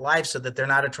shot at life so that they're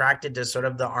not attracted to sort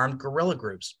of the armed guerrilla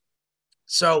groups.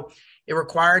 So it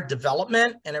required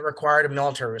development, and it required a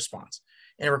military response,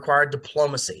 and it required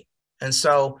diplomacy. And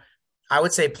so I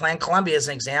would say Plan Colombia is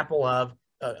an example of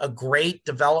a great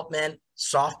development,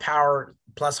 soft power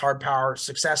plus hard power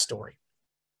success story.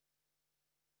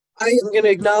 I am going to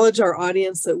acknowledge our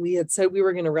audience that we had said we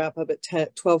were going to wrap up at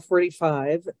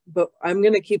 12:45, but I'm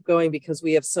going to keep going because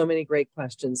we have so many great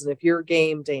questions. And if you're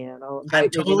game, Dan, I'll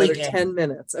invite maybe another 10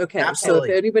 minutes. Okay. Absolutely.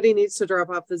 So if anybody needs to drop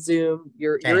off the Zoom,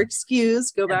 you're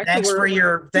excused. Go back to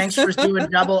work. Thanks for doing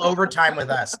double overtime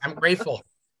with us. I'm grateful.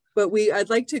 But I'd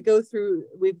like to go through,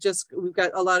 we've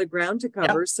got a lot of ground to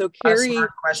cover. Yep. So Carrie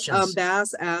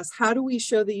Bass asks, how do we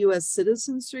show the U.S.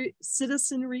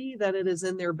 citizenry that it is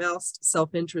in their best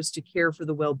self-interest to care for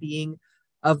the well-being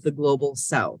of the global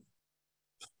South?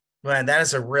 Well, that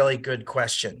is a really good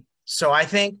question. So I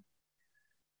think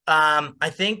after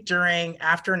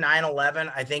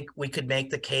 9/11, I think we could make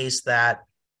the case that,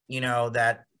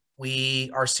 that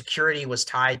our security was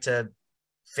tied to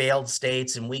failed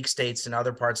states and weak states in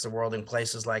other parts of the world, in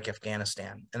places like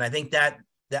Afghanistan. And I think that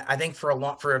for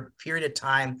a period of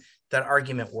time, that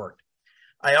argument worked.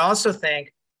 I also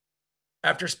think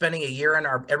after spending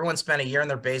everyone spent a year in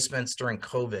their basements during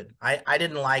COVID. I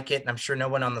didn't like it, and I'm sure no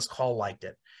one on this call liked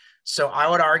it. So I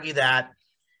would argue that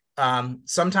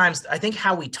sometimes I think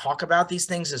how we talk about these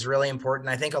things is really important.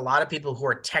 I think a lot of people who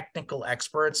are technical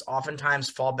experts oftentimes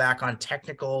fall back on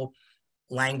technical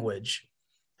language.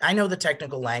 I know the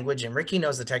technical language, and Ricky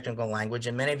knows the technical language,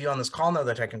 and many of you on this call know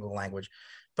the technical language.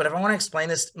 But if I want to explain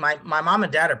this, my mom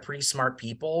and dad are pretty smart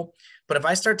people. But if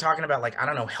I start talking about, like, I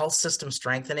don't know, health system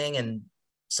strengthening and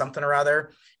something or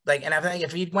other, like, and I think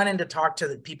if you went in to talk to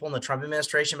the people in the Trump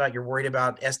administration about you're worried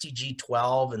about SDG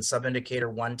 12 and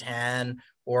sub-indicator 110,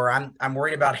 or I'm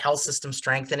worried about health system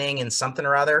strengthening and something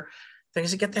or other,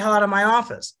 things to get the hell out of my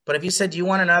office. But if you said, do you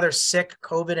want another sick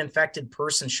COVID infected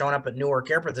person showing up at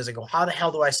Newark Airport? I go, how the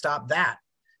hell do I stop that?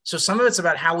 So some of it's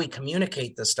about how we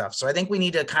communicate this stuff. So I think we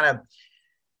need to kind of,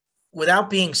 without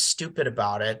being stupid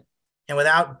about it and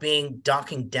without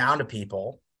ducking down to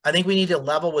people, I think we need to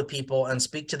level with people and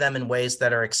speak to them in ways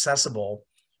that are accessible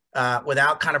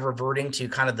without kind of reverting to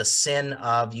kind of the sin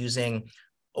of using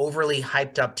overly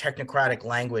hyped up technocratic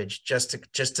language just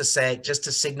to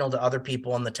signal to other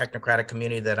people in the technocratic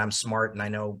community that I'm smart and I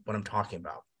know what I'm talking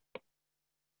about.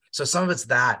 So some of it's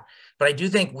that, but I do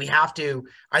think we have to,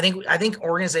 I think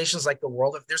organizations like the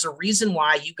World, there's a reason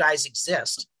why you guys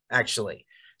exist, actually.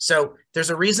 So there's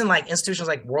a reason like institutions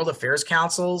like World Affairs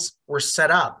Councils were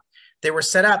set up. They were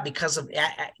set up because of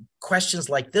questions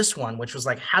like this one, which was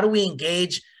like, how do we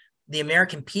engage the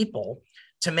American people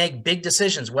to make big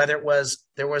decisions, whether it was,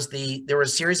 there was a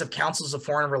series of councils of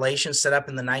foreign relations set up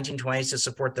in the 1920s to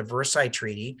support the Versailles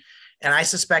Treaty. And I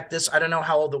suspect I don't know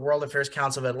how old the World Affairs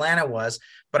Council of Atlanta was,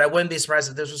 but I wouldn't be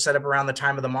surprised if this was set up around the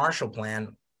time of the Marshall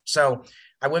Plan. So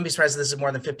I wouldn't be surprised if this is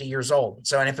more than 50 years old.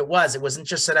 So, and if it wasn't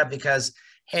just set up because,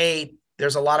 hey,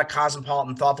 there's a lot of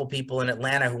cosmopolitan, thoughtful people in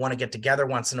Atlanta who want to get together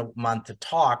once in a month to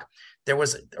talk. There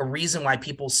was a reason why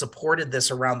people supported this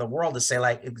around the world to say,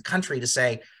 like, the country, to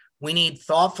say, we need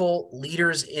thoughtful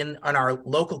leaders in our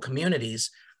local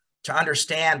communities to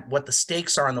understand what the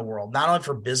stakes are in the world, not only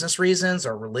for business reasons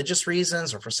or religious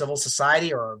reasons or for civil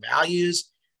society or our values,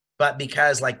 but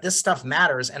because like this stuff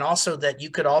matters. And also that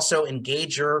you could also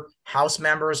engage your House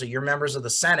members or your members of the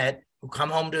Senate who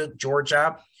come home to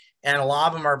Georgia. And a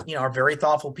lot of them are very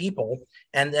thoughtful people,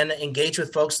 and then engage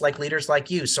with folks like leaders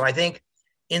like you. So I think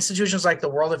institutions like the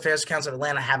World Affairs Council of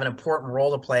Atlanta have an important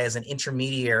role to play as an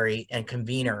intermediary and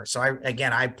convener. So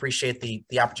I appreciate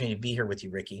the opportunity to be here with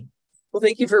you, Ricky. Well,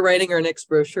 thank you for writing our next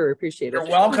brochure. Appreciate it. You're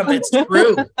welcome. It's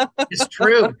true. It's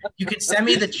true. You can send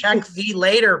me the check fee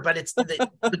later, but it's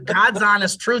the God's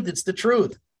honest truth. It's the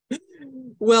truth.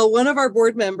 Well, one of our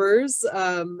board members,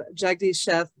 Jagdish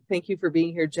Sheth, thank you for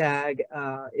being here, Jag,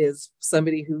 is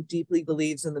somebody who deeply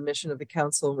believes in the mission of the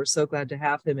council, and we're so glad to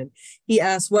have him. And he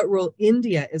asked what role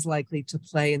India is likely to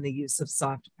play in the use of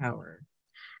soft power.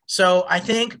 So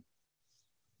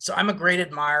I'm a great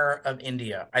admirer of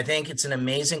India. I think it's an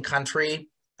amazing country.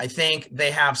 I think they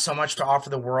have so much to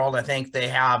offer the world. I think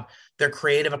their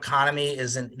creative economy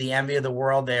is the envy of the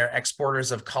world. They're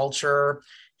exporters of culture,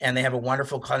 and they have a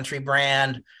wonderful country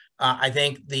brand. I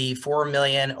think the 4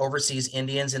 million overseas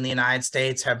Indians in the United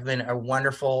States have been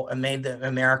made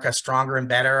America stronger and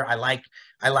better. I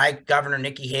like Governor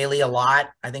Nikki Haley a lot.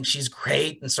 I think she's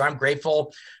great. And so I'm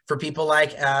grateful for people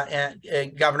like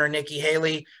Governor Nikki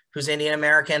Haley, who's Indian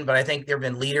American. But I think there have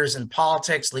been leaders in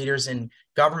politics, leaders in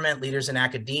government, leaders in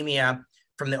academia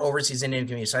from the overseas Indian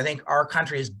community. So I think our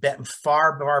country has been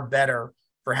far, far better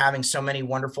for having so many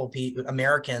wonderful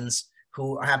Americans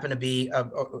who happen to be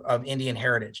of Indian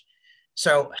heritage.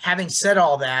 So having said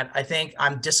all that, I think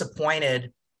I'm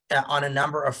disappointed on a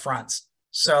number of fronts.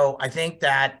 So I think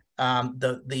that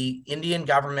the Indian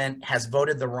government has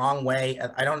voted the wrong way.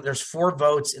 There's 4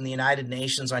 votes in the United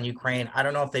Nations on Ukraine. I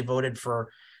don't know if they voted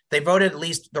at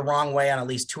least the wrong way on at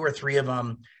least 2 or 3 of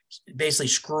them, basically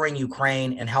screwing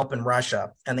Ukraine and helping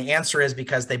Russia. And the answer is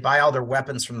because they buy all their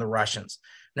weapons from the Russians.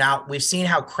 Now, we've seen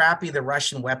how crappy the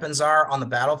Russian weapons are on the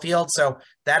battlefield. So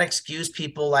that excuse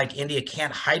people like India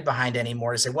can't hide behind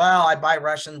anymore to say, well, I buy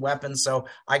Russian weapons, so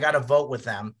I got to vote with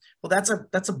them. Well, that's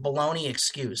a baloney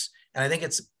excuse. And I think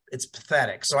it's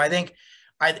pathetic. So I think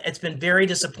it's been very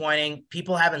disappointing.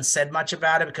 People haven't said much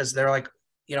about it because they're like,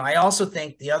 I also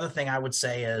think the other thing I would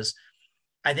say is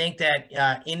I think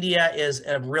that India is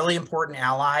a really important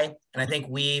ally. And I think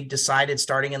we decided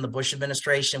starting in the Bush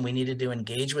administration, we needed to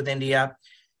engage with India.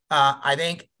 I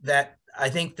think that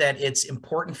it's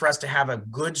important for us to have a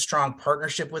good, strong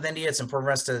partnership with India. It's important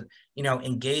for us to,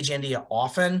 engage India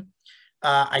often.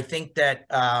 I think that,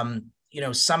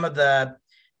 some of the,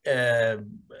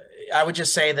 I would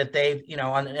just say that they've, in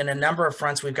a number of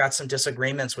fronts, we've got some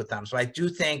disagreements with them. So I do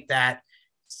think that,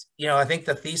 I think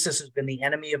the thesis has been the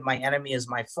enemy of my enemy is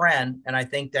my friend. And I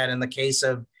think that in the case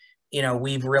of,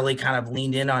 we've really kind of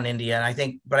leaned in on India. And I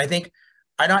think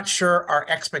I'm not sure our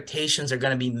expectations are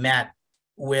going to be met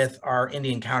with our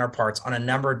Indian counterparts on a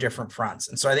number of different fronts.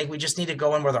 And so I think we just need to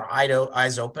go in with our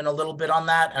eyes open a little bit on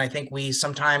that. And I think we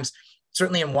sometimes,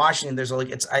 certainly in Washington,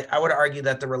 I would argue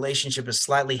that the relationship is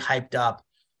slightly hyped up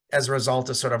as a result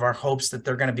of sort of our hopes that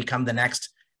they're going to become the next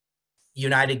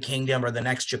United Kingdom or the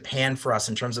next Japan for us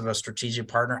in terms of a strategic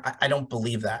partner. I don't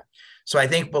believe that. So I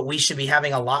think, but we should be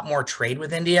having a lot more trade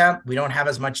with India. We don't have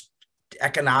as much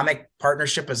economic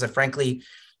partnership as frankly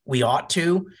we ought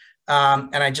to.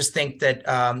 And I just think that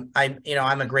I'm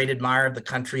a great admirer of the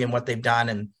country and what they've done.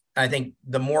 And I think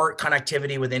the more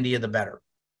connectivity with India, the better.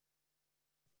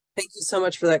 Thank you so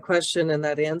much for that question and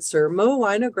that answer. Mo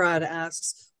Winograd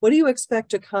asks, what do you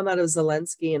expect to come out of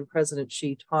Zelensky and President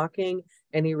Xi talking?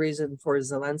 Any reason for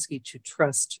Zelensky to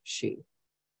trust Xi?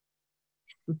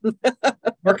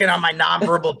 Working on my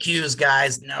nonverbal cues,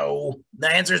 guys. No, the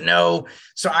answer is no.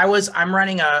 So I'm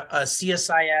running a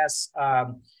CSIS.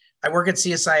 I work at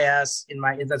CSIS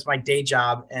that's my day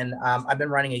job. And I've been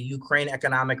running a Ukraine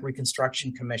Economic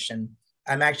Reconstruction Commission.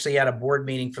 I'm actually at a board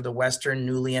meeting for the Western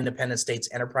Newly Independent States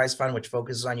Enterprise Fund, which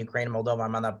focuses on Ukraine and Moldova.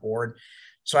 I'm on that board.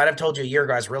 So I'd have told you a year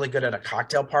ago, I was really good at a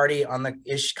cocktail party on the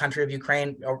country of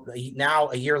Ukraine. Now,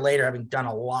 a year later, having done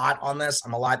a lot on this,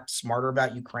 I'm a lot smarter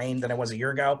about Ukraine than I was a year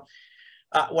ago.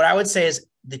 What I would say is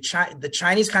the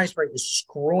Chinese Communist Party is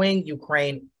screwing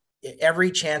Ukraine every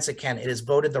chance it can. It has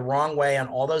voted the wrong way on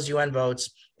all those UN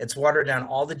votes. It's watered down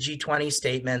all the G20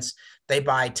 statements. They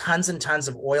buy tons and tons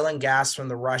of oil and gas from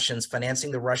the Russians,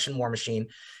 financing the Russian war machine.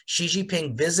 Xi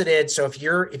Jinping visited. So if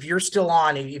you're still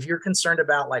on, if you're concerned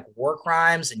about like war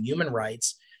crimes and human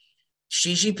rights,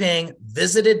 Xi Jinping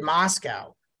visited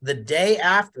Moscow the day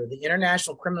after the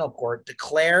International Criminal Court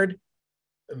declared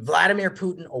Vladimir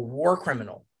Putin a war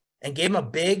criminal and gave him a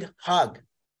big hug.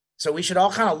 So we should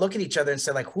all kind of look at each other and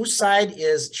say, like, whose side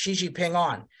is Xi Jinping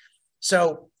on?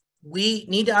 So we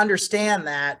need to understand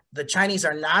that the Chinese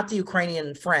are not the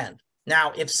Ukrainian friend.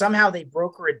 Now, if somehow they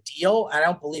broker a deal, I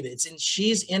don't believe it. It's in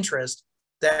Xi's interest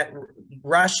that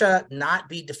Russia not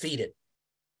be defeated.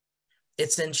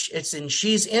 It's in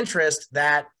Xi's interest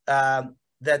that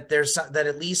they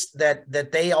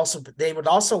would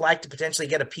also like to potentially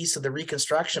get a piece of the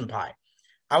reconstruction pie.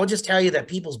 I would just tell you that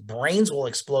people's brains will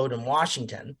explode in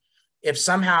Washington if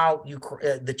somehow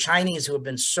the Chinese, who have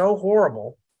been so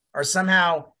horrible, are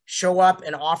somehow show up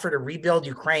and offer to rebuild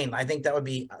Ukraine. I think that would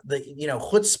be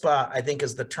chutzpah, I think,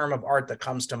 is the term of art that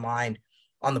comes to mind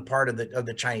on the part of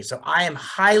the Chinese. So I am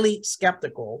highly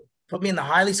skeptical, put me in the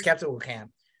highly skeptical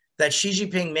camp, that Xi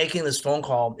Jinping making this phone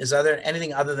call is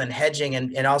anything other than hedging.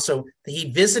 And also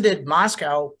he visited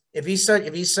Moscow. If he's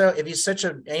such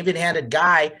an even-handed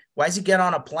guy, why does he get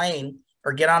on a plane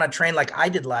or get on a train like I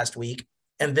did last week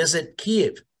and visit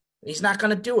Kyiv? He's not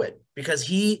going to do it because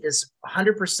he is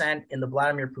 100% in the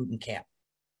Vladimir Putin camp.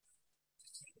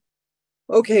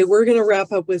 Okay, we're going to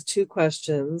wrap up with 2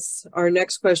 questions. Our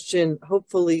next question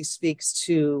hopefully speaks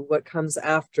to what comes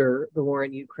after the war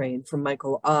in Ukraine, from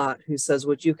Michael Ott, who says,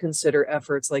 would you consider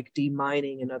efforts like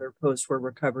demining and other post-war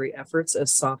recovery efforts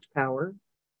as soft power?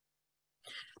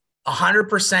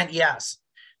 100% yes.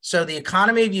 So the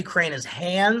economy of Ukraine is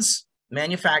hands,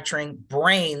 manufacturing,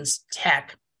 brains,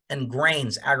 tech, and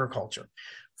grains, agriculture.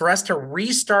 For us to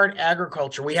restart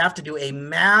agriculture, we have to do a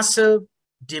massive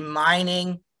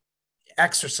demining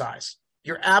exercise.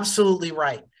 You're absolutely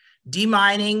right.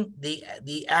 Demining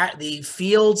the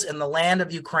fields and the land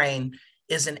of Ukraine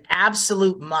is an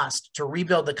absolute must to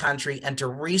rebuild the country and to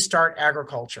restart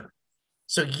agriculture.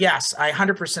 So yes, I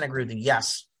 100% agree with you.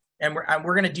 Yes, and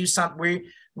we're going to do something.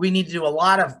 We need to do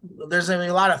there's going to be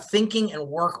a lot of thinking and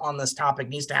work on this topic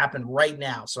needs to happen right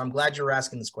now. So I'm glad you're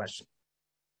asking this question.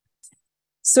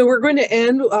 So we're going to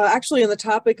end actually on the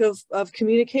topic of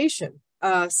communication.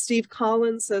 Steve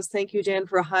Collins says, thank you, Dan,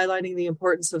 for highlighting the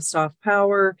importance of soft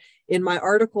power. In my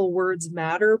article, Words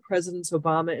Matter, Presidents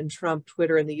Obama and Trump,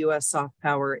 Twitter and the U.S. Soft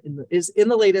Power is in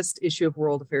the latest issue of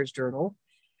World Affairs Journal.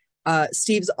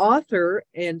 Steve's author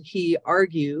and he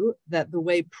argue that the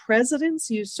way presidents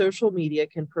use social media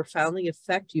can profoundly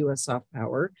affect U.S. soft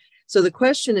power. So the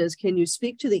question is, can you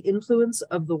speak to the influence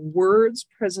of the words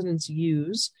presidents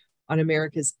use on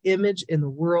America's image in the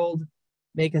world?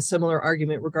 Make a similar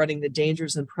argument regarding the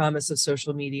dangers and promise of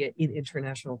social media in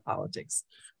international politics.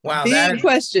 Wow, big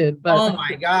question. But oh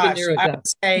my gosh, I would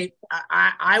say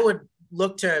I would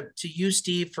look to you,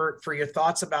 Steve, for your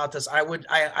thoughts about this.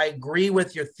 I agree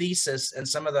with your thesis and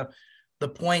some of the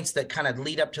points that kind of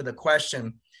lead up to the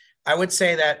question. I would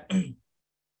say that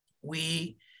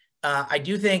I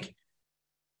do think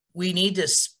we need to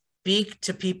speak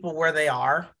to people where they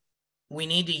are. We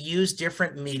need to use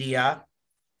different media.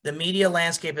 The media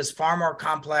landscape is far more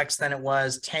complex than it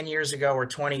was 10 years ago or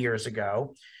 20 years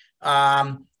ago.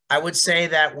 I would say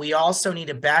that we also need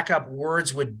to back up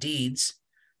words with deeds.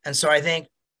 And so I think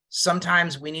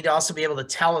sometimes we need to also be able to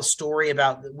tell a story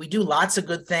about, we do lots of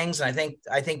good things. And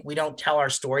I think we don't tell our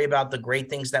story about the great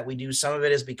things that we do. Some of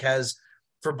it is because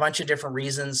for a bunch of different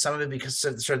reasons, some of it because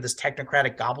of sort of this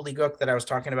technocratic gobbledygook that I was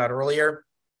talking about earlier.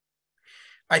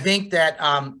 I think that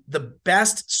the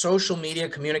best social media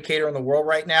communicator in the world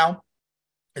right now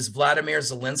is Vladimir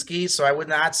Zelensky. So I would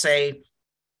not say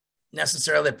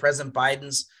necessarily that President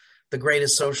Biden's the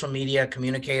greatest social media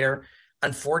communicator.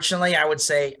 Unfortunately, I would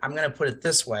say, I'm going to put it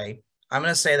this way. I'm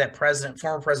going to say that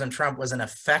former President Trump was an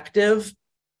effective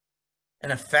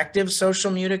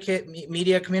social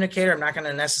media communicator. I'm not going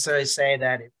to necessarily say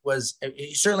that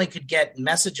he certainly could get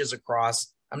messages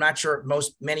across. I'm not sure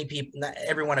many people, not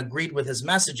everyone agreed with his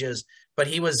messages, but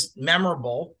he was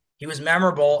memorable. He was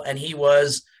memorable and he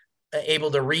was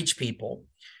able to reach people.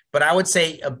 But I would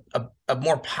say a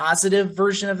more positive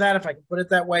version of that, if I can put it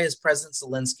that way, is President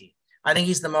Zelensky. I think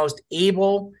he's the most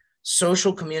able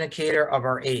social communicator of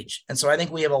our age. And so I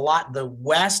think we have the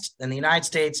West and the United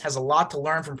States has a lot to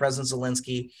learn from President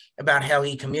Zelensky about how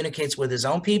he communicates with his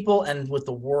own people and with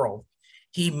the world.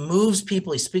 He moves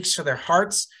people, he speaks to their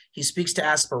hearts, he speaks to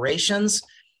aspirations.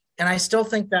 And I still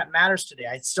think that matters today.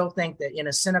 I still think that in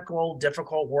a cynical,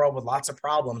 difficult world with lots of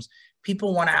problems,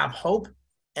 people want to have hope.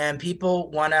 And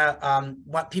people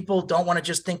people don't want to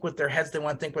just think with their heads, they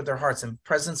want to think with their hearts. And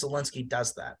President Zelensky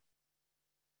does that.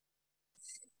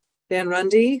 Dan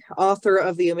Runde, author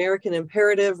of The American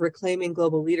Imperative, Reclaiming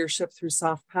Global Leadership Through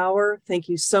Soft Power. Thank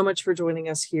you so much for joining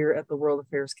us here at the World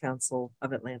Affairs Council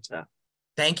of Atlanta.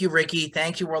 Thank you, Ricky.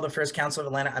 Thank you, World Affairs Council of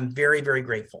Atlanta. I'm very, very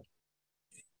grateful.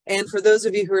 And for those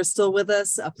of you who are still with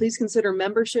us, please consider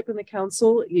membership in the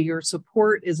council. Your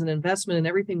support is an investment in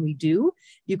everything we do.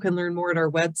 You can learn more at our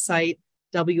website,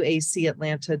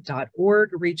 wacatlanta.org.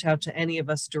 Reach out to any of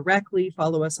us directly,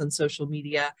 follow us on social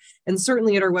media, and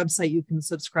certainly at our website, you can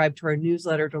subscribe to our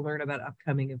newsletter to learn about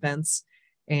upcoming events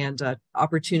and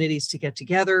opportunities to get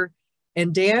together.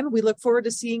 And Dan, we look forward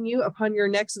to seeing you upon your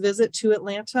next visit to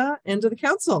Atlanta and to the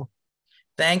council.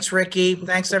 Thanks, Ricky.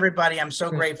 Thanks, everybody. I'm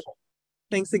so grateful.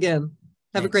 Thanks again.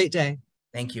 Have a great day.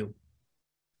 Thank you.